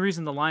 The only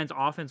reason the Lions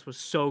offense was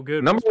so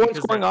good. Number one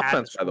scoring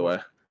offense, by the way.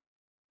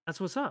 That's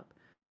what's up.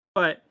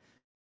 But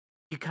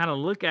you kind of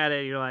look at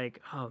it, you're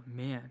like, oh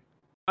man.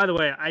 By the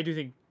way, I do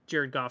think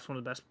Jared Goff's one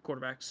of the best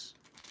quarterbacks.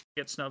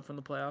 Get snubbed from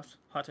the playoffs.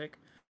 Hot take.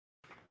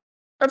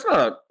 That's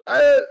not.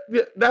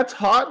 That's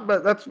hot,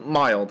 but that's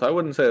mild. I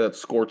wouldn't say that's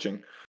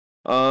scorching.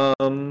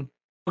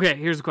 Okay,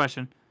 here's the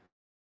question: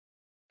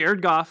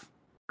 Jared Goff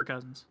or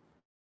Cousins?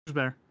 Who's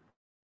better?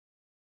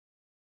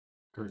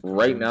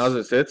 Right now, as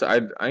it sits,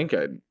 I think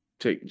I'd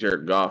take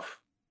Jared Goff.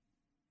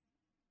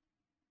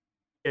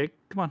 Okay,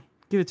 come on,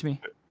 give it to me.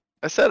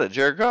 I said it,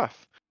 Jared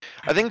Goff.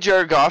 I think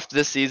Jared Goff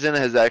this season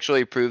has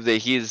actually proved that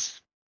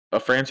he's a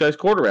franchise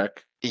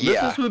quarterback.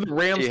 Yeah, this is who the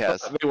Rams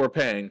thought they were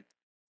paying.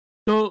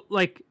 So,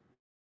 like,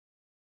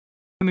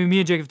 I mean, me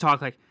and Jacob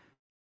talk like,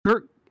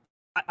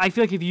 I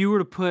feel like if you were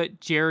to put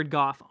Jared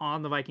Goff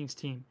on the Vikings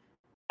team,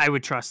 I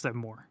would trust them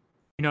more.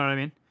 You know what I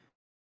mean?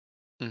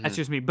 Mm-hmm. That's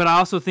just me. But I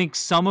also think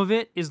some of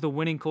it is the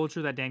winning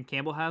culture that Dan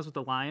Campbell has with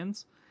the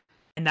Lions,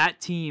 and that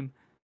team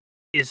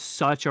is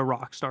such a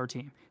rock star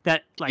team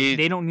that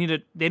they don't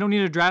need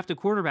to draft a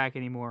quarterback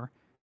anymore.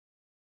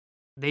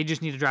 They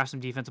just need to draft some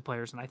defensive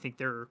players, and I think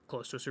they're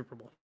close to a Super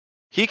Bowl.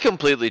 He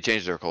completely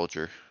changed their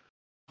culture.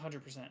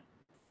 100%.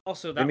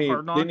 Also, that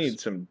Hard Knocks, they need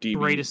some DBs,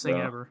 greatest thing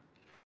ever.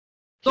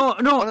 No,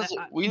 honestly,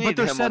 but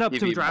they're set up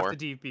to draft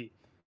the DB.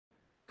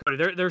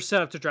 Cody, they're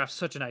set up to draft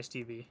such a nice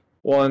DB.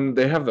 Well, and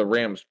they have the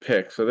Rams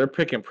pick, so they're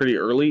picking pretty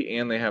early,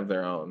 and they have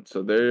their own.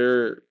 So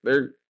they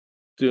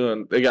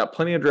got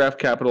plenty of draft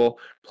capital,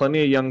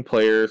 plenty of young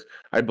players.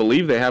 I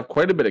believe they have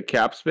quite a bit of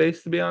cap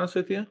space, to be honest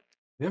with you.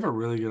 They have a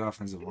really good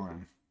offensive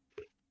line.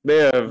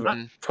 They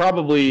have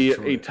probably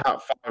a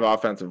top 5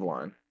 offensive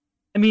line.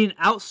 I mean,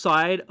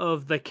 outside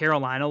of the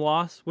Carolina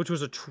loss, which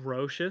was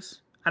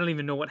atrocious, I don't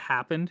even know what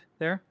happened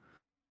there.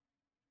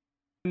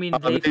 I mean,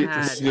 they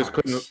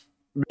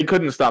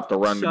couldn't stop the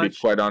run, to be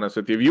quite honest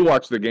with you. If you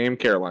watch the game,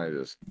 Carolina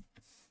just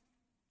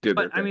did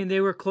their thing. I mean,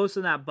 they were close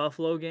in that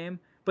Buffalo game,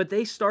 but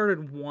they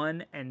started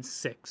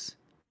 1-6.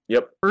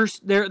 Yep.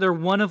 First, they're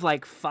one of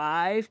like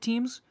 5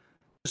 teams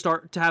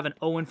to have an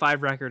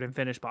 0-5 record and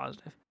finish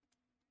positive.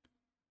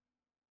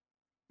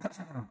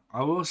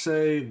 I will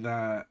say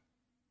that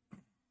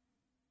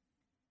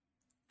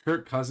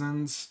Kirk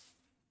Cousins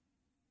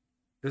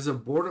is a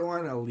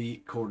borderline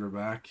elite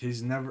quarterback.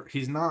 He's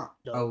not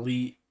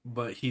elite,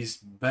 but he's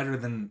better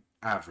than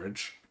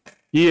average.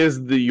 He is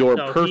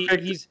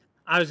perfect. He's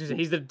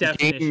the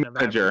definition of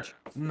average.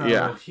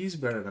 No, he's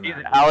better than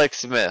average. Alex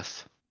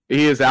Smith.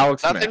 He is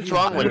Alex Smith. Nothing's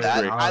wrong with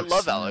that. I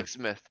love Alex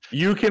Smith.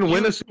 You can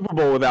win a Super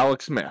Bowl with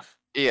Alex Smith.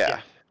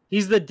 Yeah.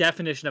 He's the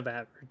definition of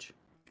average.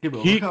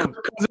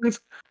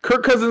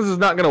 Kirk Cousins is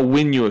not going to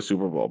win you a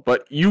Super Bowl,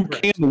 but you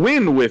can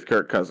win with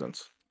Kirk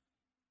Cousins.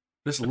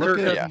 Kirk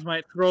Cousins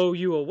might throw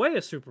you away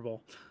a Super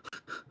Bowl.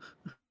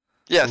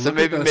 Yeah, so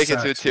maybe make it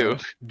to 2.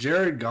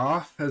 Jared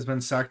Goff has been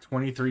sacked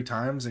 23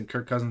 times, and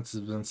Kirk Cousins has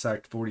been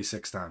sacked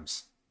 46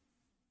 times.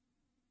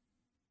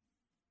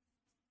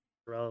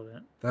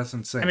 Irrelevant. That's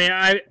insane. I mean,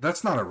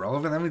 that's not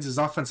irrelevant. That means his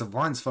offensive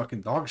line's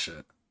fucking dog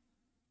shit.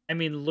 I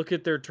mean, look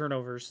at their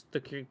turnovers.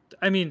 That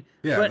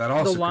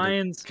also the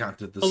Lions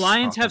counted. The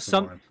Lions have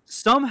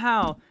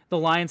somehow the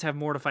Lions have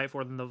more to fight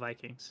for than the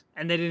Vikings,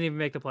 and they didn't even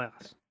make the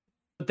playoffs.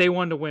 But they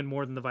wanted to win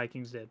more than the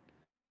Vikings did.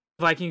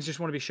 The Vikings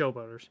just want to be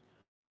showboaters.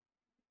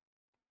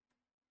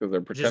 Because they're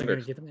pretenders. Just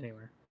going to get them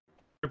anywhere.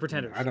 They're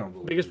pretenders. I don't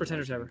believe biggest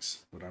pretenders Vikings,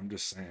 ever. But I'm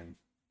just saying,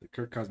 the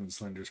Kirk Cousins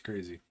slander is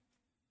crazy.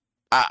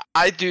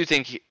 I do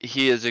think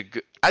he is a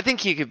good. I think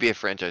he could be a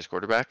franchise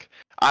quarterback.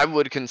 I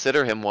would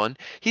consider him one.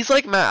 He's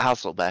like Matt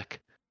Hasselbeck.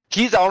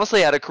 He's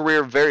honestly had a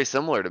career very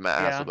similar to Matt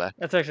Hasselbeck.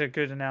 That's actually a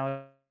good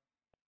analogy.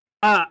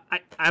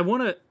 I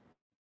want to.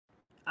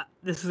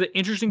 This is an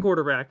interesting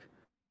quarterback.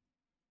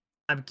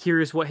 I'm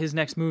curious what his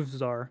next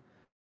moves are.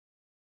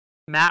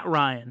 Matt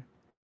Ryan,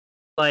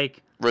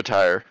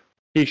 retire.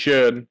 He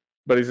should.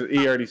 But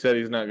he already said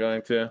he's not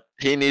going to.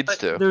 He needs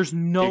to. There's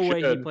no He way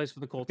he should. plays for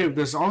the Colts. Dude,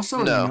 there's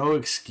also No. no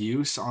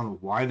excuse on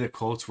why the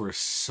Colts were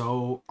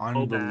so bad.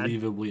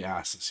 unbelievably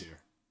ass this year.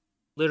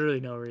 Literally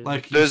no reason.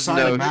 Like, you There's signed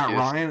no Matt excuse.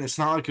 Ryan, it's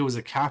not like it was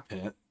a cap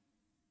hit.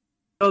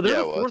 oh, they're Yeah,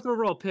 the it was. fourth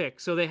overall pick,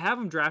 so they have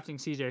him drafting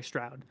C.J.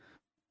 Stroud.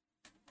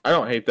 I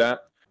don't hate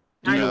that.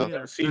 I No. don't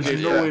either. CJ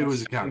There's no Stroud way it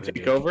was a cap didn't hit,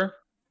 take Jake. over.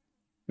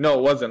 No,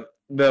 it wasn't.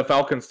 The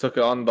Falcons took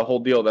on the whole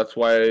deal. That's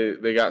why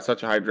they got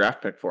such a high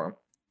draft pick for him.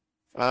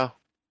 Wow.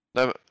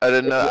 I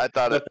didn't know. I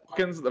thought it.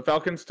 The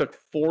Falcons took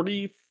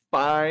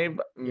 $45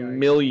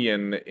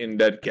 million in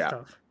dead That's cap.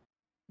 tough.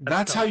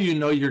 That's tough. how you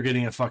know you're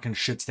getting a fucking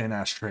shit stain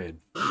ass trade.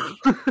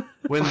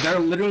 When they're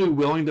literally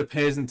willing to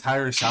pay his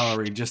entire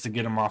salary just to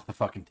get him off the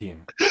fucking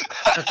team.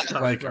 That's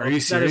tough, Like, bro. are you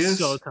That serious? is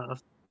so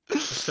tough.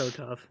 That's so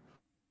tough.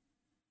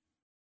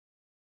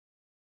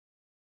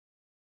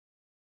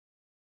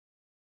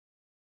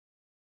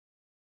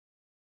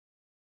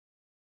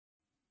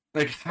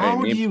 Like,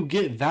 how Hey, do you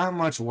get that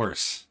much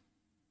worse?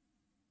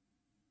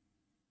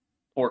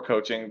 Poor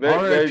coaching. They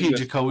R.I.P.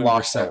 just Jacoby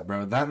lost Brissett, their-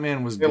 bro. That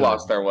man was They good.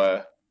 lost their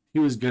way. He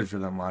was good for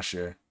them last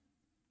year.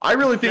 I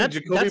really think That's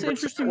Jacoby an Brissett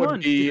interesting would one.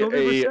 be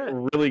Jacoby a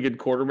Brissett. really good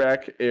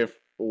quarterback if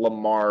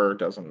Lamar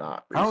does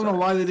not. I don't know resign.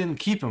 why they didn't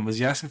keep him. Was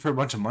he asking for a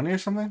bunch of money or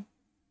something?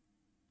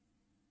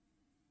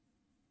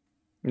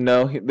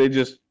 No, they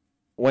just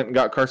went and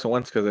got Carson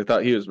Wentz because they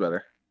thought he was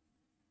better.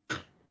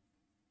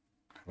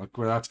 Look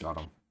where that's got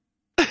him.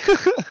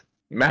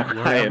 Matt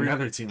Where every Ryan.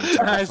 other team.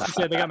 I was gonna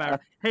say they got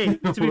Matt. Hey,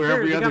 to be Where fair,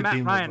 every they other got Matt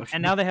team Ryan, was.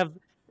 and now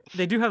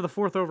they do have the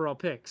fourth overall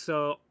pick.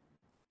 So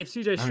if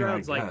C.J.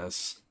 Stroud's like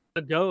guess.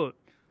 the GOAT,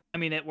 I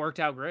mean, it worked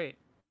out great.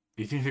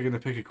 Do you think they're gonna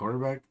pick a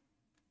quarterback?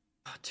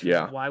 Oh, dude,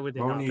 Yeah. Why would they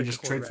Why not wouldn't you pick a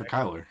just trade for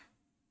quarterback?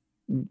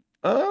 Kyler?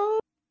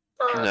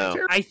 No.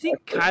 I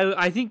think Kyle.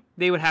 I think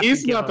they would have.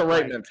 He's to give not the up,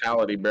 right like-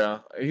 mentality, bro.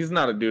 He's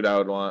not a dude I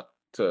would want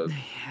to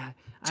Yeah,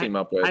 team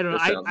up with. I don't know.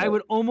 It sounds I like.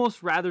 would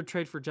almost rather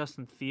trade for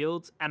Justin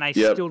Fields, and I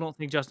Yep. still don't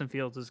think Justin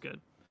Fields is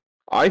good.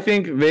 I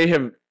think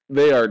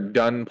they are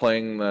done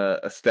playing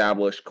the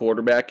established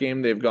quarterback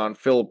game. They've gone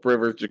Phillip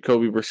Rivers,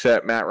 Jacoby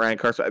Brissett, Matt Ryan,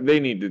 Carson. They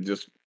need to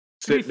just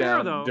To be sit fair,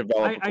 down, though,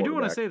 develop. I do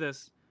want to say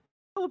this: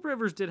 Philip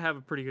Rivers did have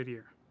a pretty good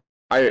year.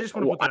 I just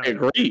wanna put that out there.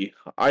 agree.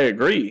 I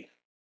agree.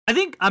 I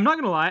think I'm not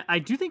gonna lie. I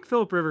do think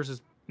Philip Rivers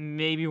is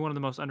maybe one of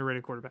the most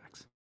underrated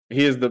quarterbacks.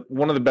 He is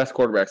one of the best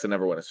quarterbacks to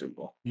never win a Super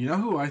Bowl. You know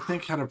who I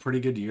think had a pretty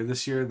good year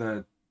this year?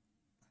 Well,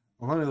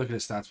 let me look at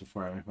his stats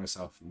before I make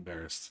myself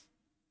embarrassed.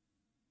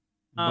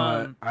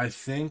 But I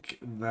think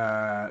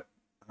that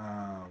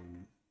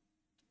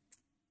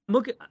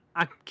Look,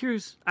 I'm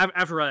curious.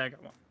 After Riley, I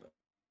got one.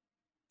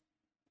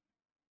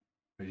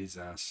 Brady's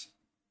ass.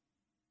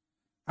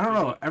 I don't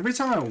know. Every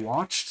time I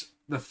watched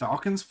the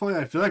Falcons play,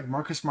 I feel like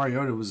Marcus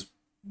Mariota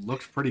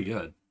looked pretty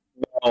good.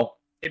 No,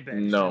 They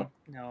benched No.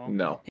 him.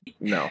 No.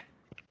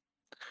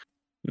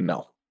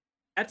 no.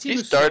 That team He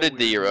was so started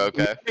the year weird.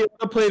 okay. He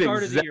played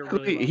Started the year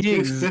really exactly. well. He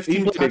has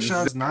 15 played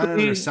touchdowns, 9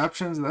 exactly-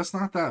 interceptions. That's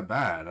not that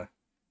bad.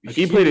 Like,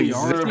 He played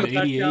QBR of exactly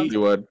 88. he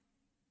would.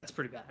 That's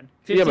pretty bad.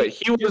 Yeah, but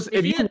 15 he was.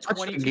 If he you had watch the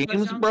 22 games,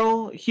 touchdowns-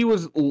 bro, he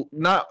was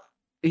not.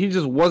 He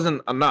just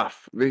wasn't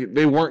enough.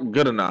 They weren't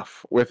good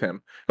enough with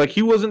him. Like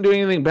he wasn't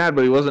doing anything bad,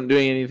 but he wasn't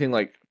doing anything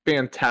like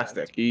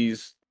fantastic.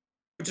 He's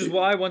Which is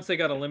why once they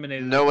got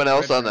eliminated, No they one put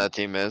else Ritter on in. that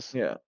team is.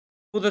 yeah.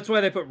 Well, that's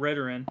why they put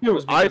Ritter in. Dude,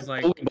 was I because,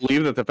 like, fully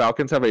believe that the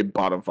Falcons have a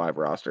bottom 5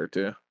 roster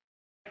too.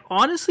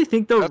 honestly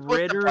think though That's what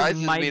Ritter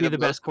surprises might me be the the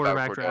best most about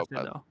quarterback Cordell drafted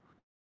Patton. though.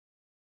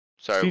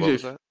 Sorry, what CJ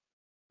was that?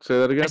 Say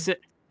that again.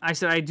 I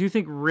said I do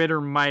think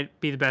Ritter might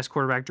be the best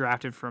quarterback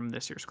drafted from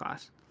this year's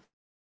class.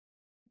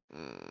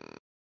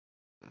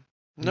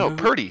 No, No.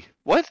 Purdy.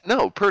 What?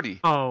 No, Purdy.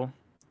 Oh,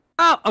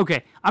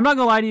 okay. I'm not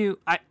gonna lie to you.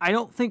 I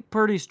don't think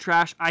Purdy's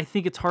trash. I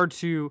think it's hard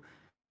to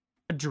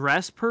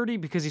address Purdy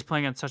because he's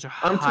playing on such a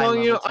high I'm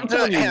telling you, level I'm team.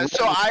 telling you. Yeah,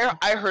 so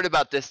I heard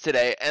about this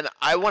today, and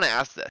I want to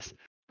ask this: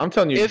 I'm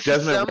telling you, if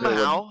Desmond Ritter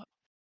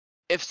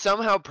would-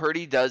 somehow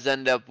Purdy does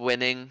end up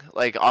winning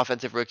like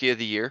Offensive Rookie of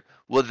the Year,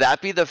 will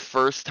that be the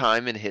first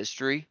time in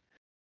history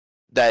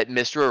that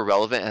Mr.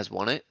 Irrelevant has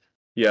won it?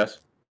 yes.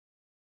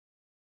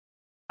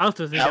 I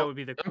also think How- that would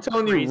be the I'm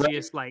telling you,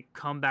 craziest like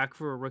comeback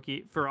for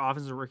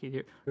offensive rookie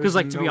here. There's Because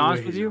like to be no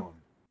honest way with he's you, going.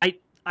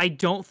 I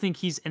don't think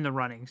he's in the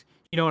runnings.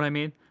 You know what I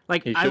mean?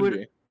 Like He I should would.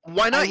 be.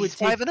 Why not? would He's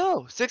take-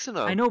 5-0, 6-0.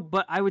 I know,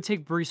 but I would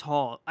take Brees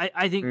Hall.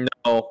 I think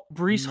No.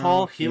 Brees No,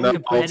 Hall he No. only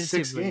played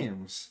 6 competitively.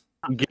 games.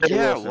 Garrett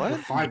Yeah, Wilson. what?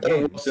 For 5 Garrett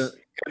games. Wilson.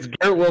 It's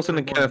Garrett Wilson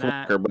and More Kenneth than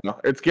that. Walker, bro.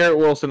 It's Garrett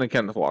Wilson and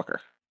Kenneth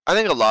Walker. I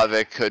think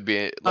Olave could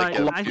be like.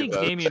 I a think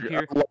vote. Damian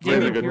Pierce. Olave's a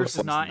Damian good Pierce is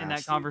one. not in that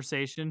Nasty.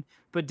 conversation,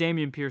 but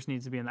Damian Pierce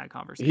needs to be in that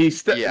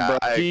conversation. Yeah,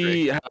 I he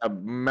agree. had a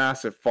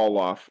massive fall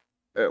off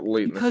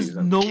late in the because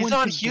season. no He's one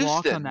on can block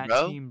on Houston, that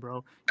bro. team,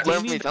 bro.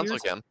 Let me Damian Tunsil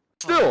Pierce- again.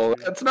 Still,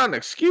 dude. that's not an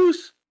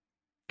excuse.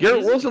 Garrett It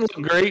is an Wilson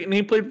looked great, and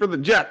he played for the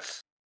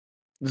Jets.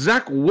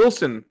 Zach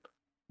Wilson.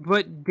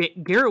 But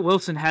Garrett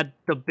Wilson had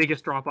the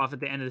biggest drop off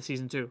at the end of the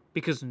season too,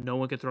 because no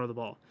one could throw the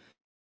ball.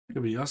 Yeah,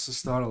 but he also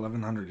still had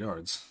 1,100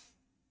 yards.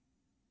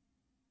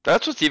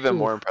 That's what's even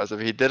more impressive.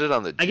 He did it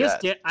on the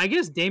Jets. I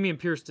guess Dameon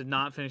Pierce did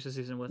not finish the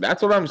season with.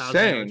 That's what I'm 1,000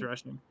 saying. yards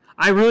rushing.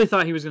 I really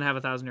thought he was going to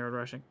have 1,000-yard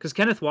rushing because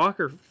Kenneth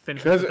Walker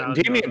finished with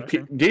 1,000 yards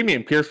rushing.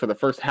 Dameon Pierce for the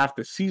first half of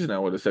the season, I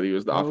would have said he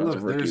was the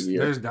offensive rookie of the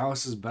year. There's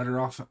Dallas's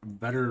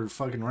better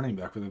fucking running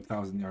back with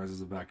 1,000 yards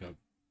as a backup.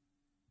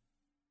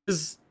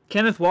 Because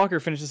Kenneth Walker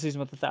finished the season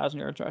with 1,000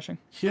 yards rushing.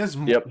 He has.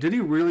 Yep. Did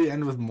he really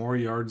end with more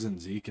yards than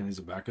Zeke and he's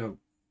a backup?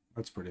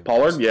 That's pretty.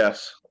 Pollard,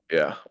 yes.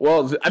 Yeah.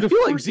 Well, I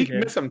feel like Zeke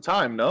missed some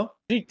time, no?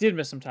 Zeke did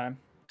miss some time.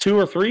 2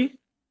 or 3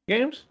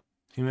 games?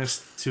 He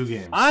missed 2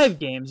 games. 5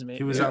 games, maybe.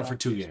 He was out for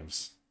 2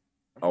 games.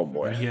 Oh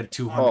boy. And he had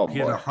 200. He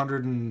had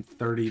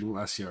 130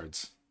 less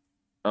yards.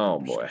 Oh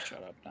boy.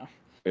 Shut up now.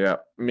 Yeah,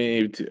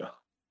 me too.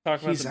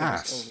 He's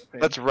ass.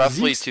 That's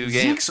roughly 2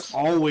 games. Zeke's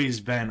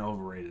always been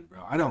overrated,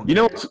 bro. I don't. You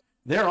know,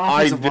 their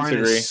offensive line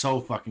is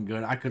so fucking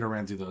good. I could have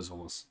ran through those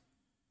holes.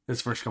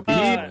 His first couple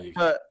years in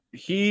the league.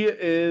 He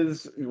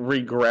is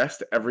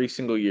regressed every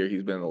single year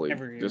he's been in the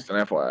league. Just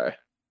an FYI.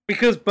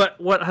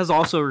 But what has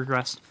also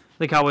regressed?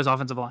 The Cowboys'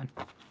 offensive line.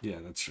 Yeah,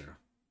 that's true.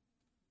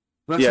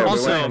 But that's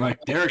also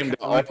like Derek.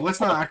 Like, let's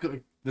not act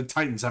like the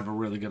Titans have a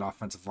really good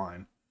offensive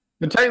line.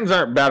 The Titans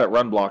aren't bad at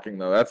run blocking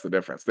though. That's the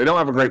difference. They don't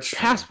have a great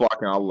pass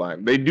blocking out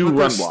line. They do run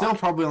block. Still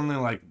probably only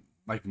like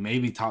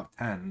maybe top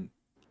 10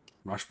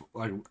 rush.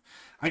 Like,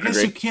 I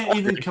guess you can't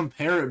even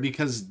compare it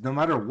because no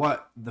matter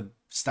what, the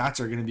stats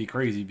are going to be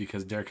crazy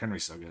because Derrick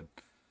Henry's so good.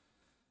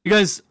 You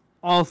guys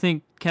all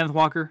think Kenneth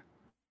Walker,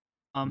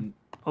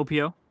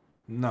 OPO?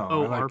 No,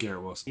 I like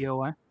Garrett Wilson.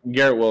 EOY?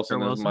 Garrett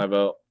Wilson is my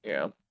vote.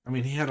 Yeah. I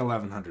mean, he had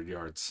 1,100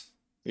 yards.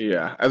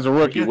 Yeah, as a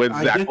rookie with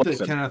Zach Wilson. I get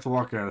that Kenneth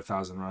Walker had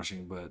 1,000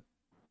 rushing, but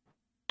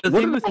the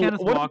thing with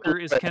Kenneth Walker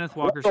is Kenneth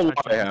Walker's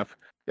touchdown.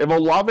 If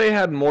Olave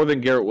had more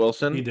than Garrett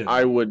Wilson,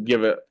 I would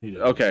give it.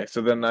 Okay,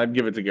 so then I'd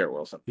give it to Garrett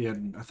Wilson. He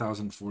had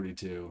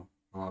 1,042.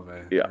 Olave.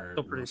 Yeah,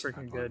 still pretty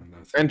freaking good.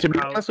 And to be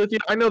honest with you,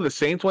 I know the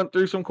Saints went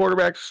through some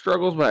quarterback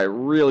struggles, but I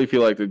really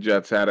feel like the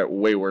Jets had it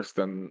way worse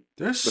than.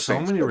 There's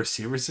so many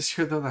receivers this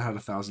year though that had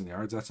 1,000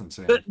 yards. That's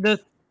insane.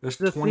 There's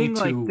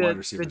 22 wide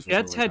receivers. The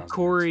Jets had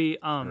Corey.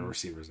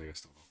 Receivers, I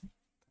guess.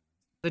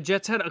 The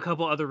Jets had a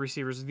couple other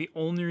receivers. The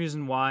only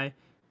reason why,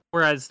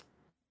 whereas,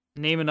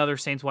 name another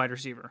Saints wide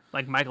receiver.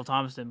 Like Michael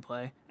Thomas didn't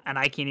play, and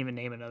I can't even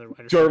name another wide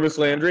receiver. Jarvis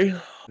Landry.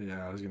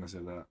 Yeah, I was gonna say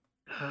that.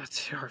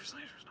 Jarvis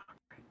Landry's not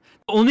great.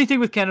 The only thing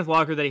with Kenneth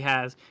Walker that he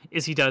has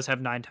is he does have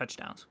 9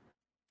 touchdowns.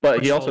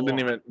 But he also didn't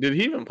even. Did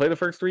he even play the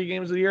first 3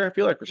 games of the year? I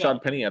feel like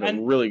Rashad Penny had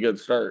a really good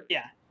start.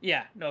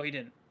 Yeah. No, he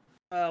didn't.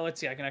 Let's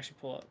see. I can actually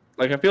pull up.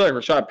 Like I feel like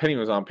Rashad Penny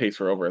was on pace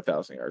for over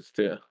 1,000 yards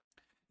too.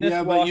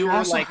 Yeah, but you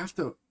also have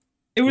to.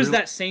 It was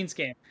that Saints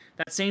game.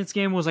 That Saints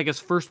game was like his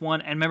first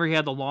one, and remember he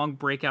had the long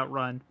breakout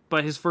run.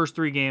 But his first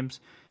 3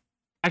 games,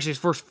 actually his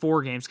first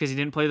 4 games, because he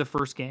didn't play the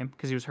first game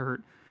because he was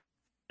hurt.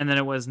 And then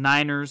it was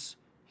Niners.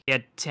 He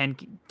had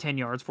 10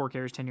 yards, 4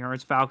 carries, 10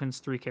 yards. Falcons,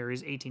 3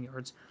 carries, 18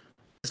 yards.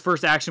 His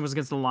first action was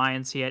against the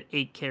Lions. He had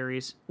 8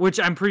 carries, which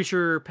I'm pretty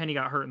sure Penny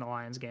got hurt in the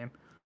Lions game.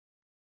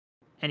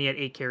 And he had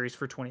 8 carries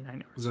for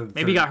 29 yards.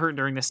 Maybe he got hurt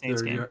during the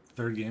Saints game.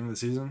 Third game of the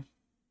season?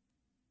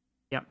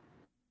 Yep.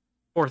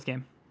 4th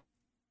game.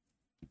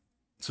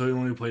 So he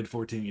only played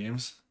 14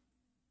 games?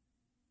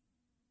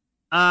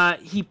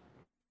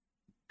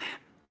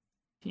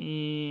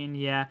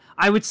 Yeah.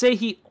 I would say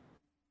he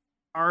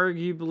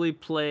arguably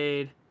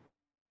played.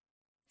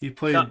 He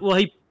played. He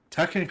played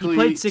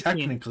 16.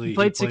 Technically, he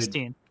played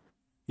 16.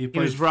 He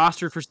was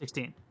rostered for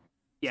 16.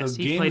 Yes, so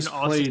he games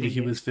played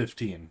he was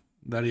 15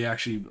 that he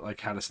actually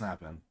had a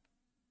snap in.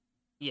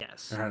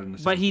 Yes,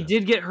 but he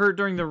did get hurt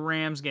during the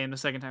Rams game the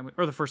second time,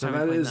 or the first time.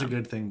 That is a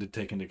good thing to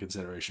take into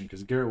consideration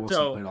because Garrett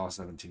Wilson played all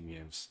 17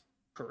 games.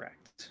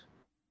 Correct.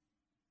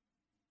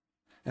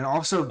 And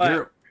also,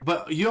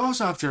 but you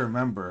also have to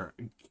remember,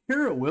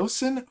 Garrett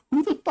Wilson,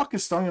 who the fuck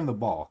is throwing him the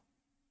ball?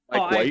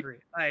 I agree.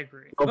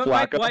 But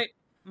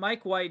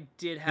Mike White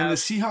did have. And the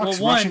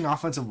Seahawks rushing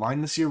offensive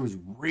line this year was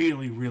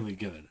really, really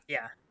good.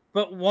 Yeah.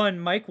 But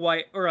Mike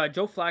White, or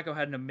Joe Flacco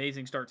had an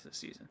amazing start to the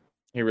season.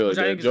 He really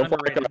did. Joe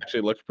Flacco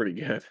actually looked pretty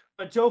good.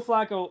 But Joe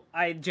Flacco,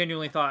 I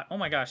genuinely thought, oh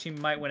my gosh, he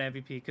might win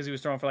MVP because he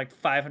was throwing for like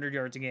 500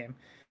 yards a game.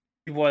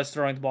 He was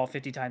throwing the ball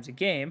 50 times a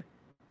game.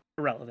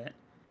 Irrelevant.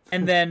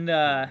 And then,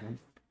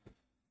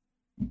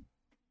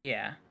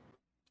 yeah.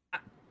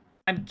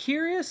 I'm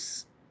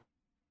curious.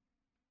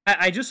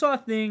 I just saw a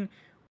thing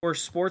where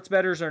sports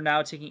bettors are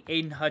now taking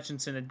Aiden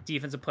Hutchinson a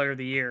Defensive Player of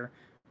the Year,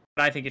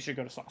 but I think it should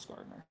go to Sauce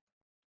Gardner.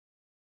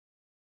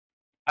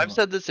 I've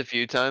said this a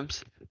few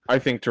times. I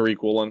think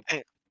Tariq Woolen.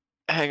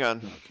 Hang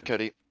on,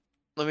 Cody.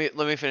 Let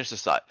me finish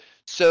this thought.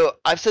 So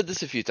I've said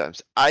this a few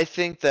times. I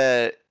think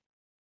that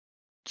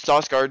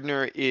Sauce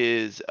Gardner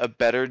is a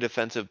better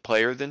defensive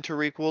player than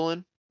Tariq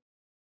Woolen.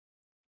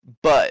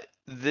 But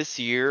this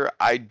year,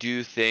 I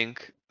do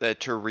think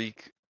that Tariq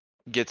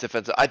gets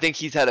offensive. I think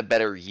he's had a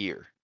better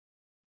year.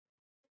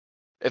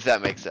 If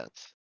that makes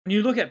sense. When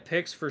you look at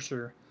picks, for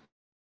sure.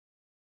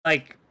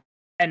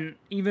 And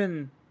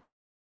even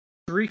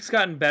Tariq's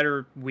gotten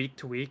better week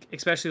to week,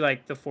 especially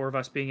like the 4 of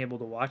us being able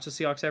to watch the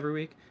Seahawks every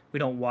week. We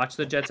don't watch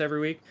the Jets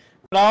every week.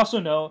 But I also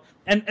know,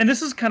 and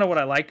this is kind of what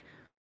I like,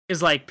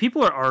 is like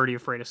people are already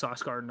afraid of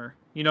Sauce Gardner.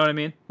 You know what I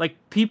mean? Like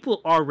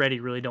people already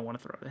really don't want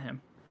to throw to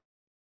him.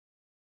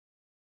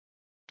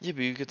 Yeah,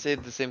 but you could say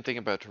the same thing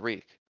about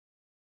Tariq.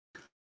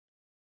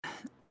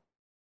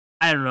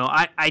 I don't know.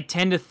 I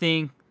tend to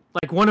think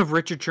like one of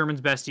Richard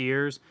Sherman's best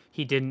years,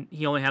 he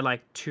only had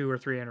like 2 or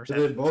 3 interceptions.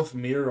 Do they both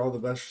mirror all the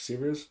best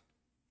receivers?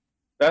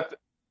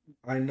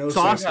 I know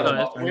Sauce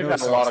does. We've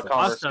had a lot of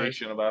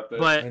conversation about this.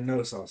 But I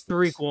know Sauce does.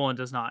 Tariq Woolen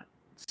does not.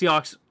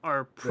 Seahawks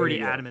are pretty There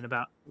you go. adamant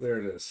about. There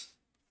it is.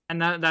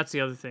 And that's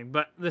the other thing.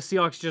 But the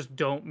Seahawks just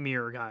don't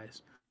mirror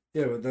guys.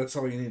 Yeah, but that's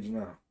all you need to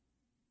know.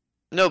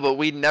 No, but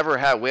we never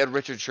had. We had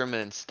Richard Sherman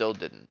and still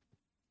didn't.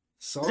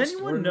 Sauce Does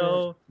anyone Gardner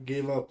know?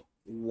 Gave up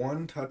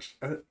 1 touch.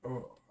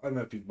 I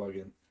might be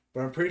bugging,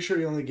 but I'm pretty sure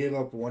he only gave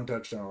up 1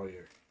 touchdown all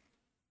year.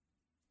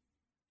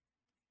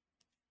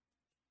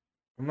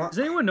 I'm not. Does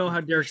anyone know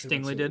how Derek sure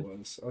that's Stingley what did? it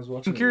was. I was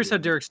watching. I'm curious how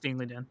the Derek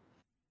Stingley did.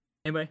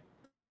 Anybody?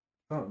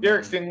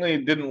 Derek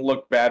Stingley didn't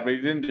look bad, but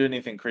he didn't do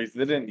anything crazy.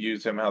 They didn't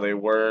use him how they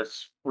were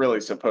really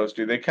supposed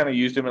to. They kind of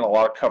used him in a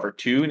lot of cover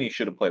 2, and he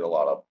should have played a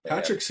lot of.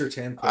 Patrick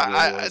Surtain played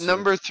really well,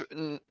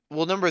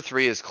 so. Number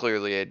 3 is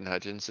clearly Aiden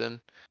Hutchinson.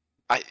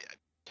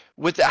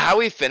 With how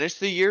he finished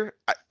the year,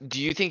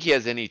 do you think he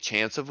has any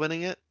chance of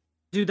winning it?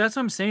 Dude, that's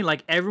what I'm saying.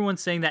 Like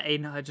everyone's saying that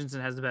Aiden Hutchinson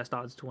has the best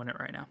odds to win it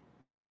right now,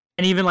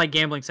 and even like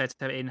gambling sites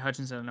have Aiden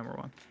Hutchinson at number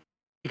 1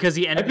 because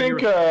he ended the year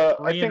with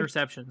 3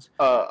 interceptions.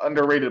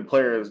 Underrated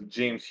player is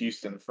James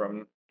Houston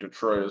from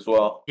Detroit as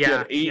well.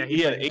 Yeah, he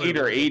had 8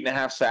 or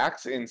 8.5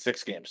 sacks in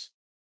 6 games.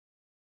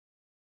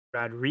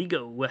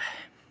 Rodrigo.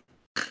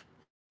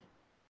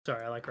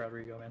 Sorry, I like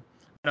Rodrigo, man.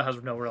 I know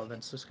has no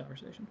relevance to this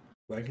conversation.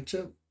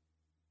 Blankenship?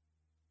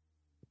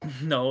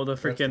 No, the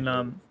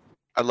freaking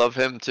I love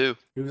him too.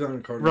 He was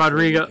on Cardinals.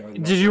 Rodrigo.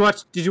 Did you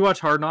watch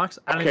Hard Knocks?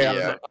 I don't know.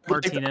 Yeah.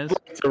 Martinez.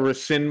 To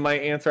rescind my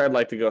answer, I'd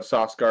like to go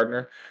Sauce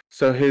Gardner.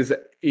 So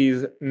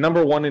he's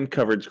number 1 in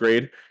coverage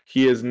grade.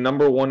 He is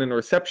number 1 in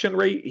reception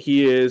rate.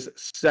 He is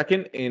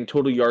 2nd in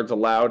total yards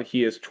allowed.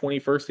 He is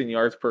 21st in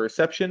yards per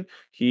reception.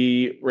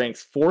 He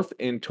ranks 4th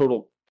in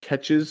total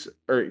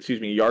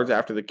yards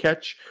after the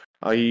catch.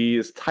 He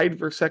is tied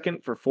for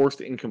 2nd for forced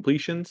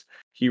incompletions.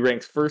 He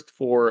ranks 1st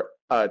for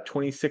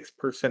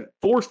 26%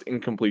 forced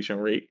incompletion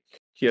rate.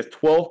 He has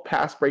 12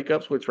 pass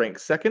breakups, which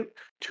ranks 2nd.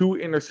 2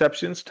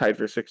 interceptions, tied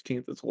for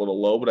 16th. It's a little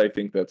low, but I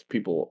think that's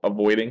people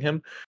avoiding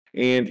him.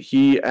 And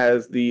he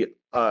has the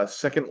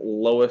 2nd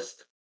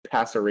lowest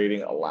passer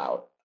rating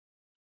allowed.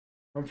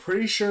 I'm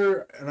pretty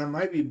sure, and I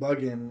might be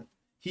bugging,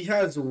 he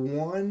has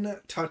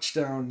 1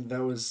 touchdown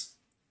that was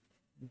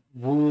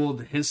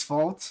ruled his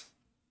fault.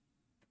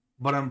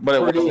 But I'm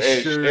pretty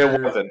sure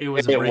it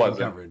was a breaking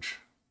coverage.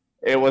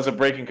 It was a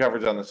breaking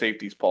coverage on the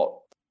safety's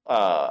fault,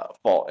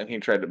 and he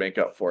tried to make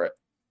up for it.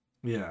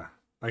 Yeah.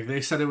 Like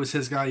they said it was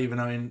his guy, even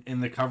though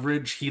in the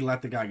coverage, he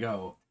let the guy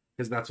go.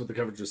 Because that's what the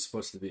coverage was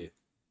supposed to be.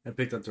 And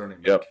picked up throwing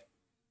him.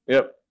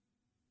 Yep.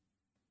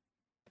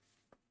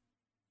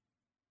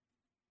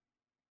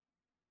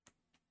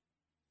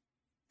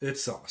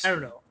 It's Sauce. I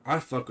don't know. I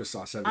fuck with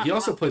Sauce. He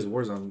also plays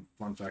Warzone,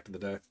 fun fact of the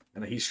day.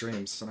 And he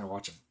streams, and I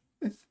watch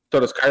him. So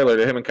does Kyler.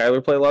 Did him and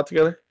Kyler play a lot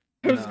together?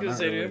 I was gonna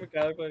say, really. Him and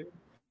Kyler play.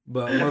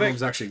 But one of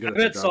them's actually good. I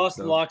bet Sauce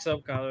locks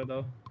up Kyler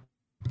though.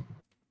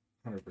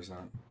 100%.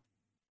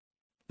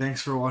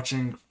 Thanks for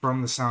watching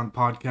From the Sound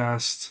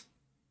podcast.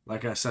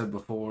 Like I said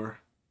before,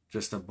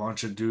 just a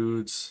bunch of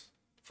dudes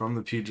from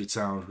the Puget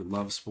Sound who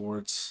love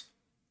sports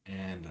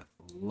and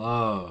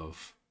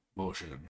love motion.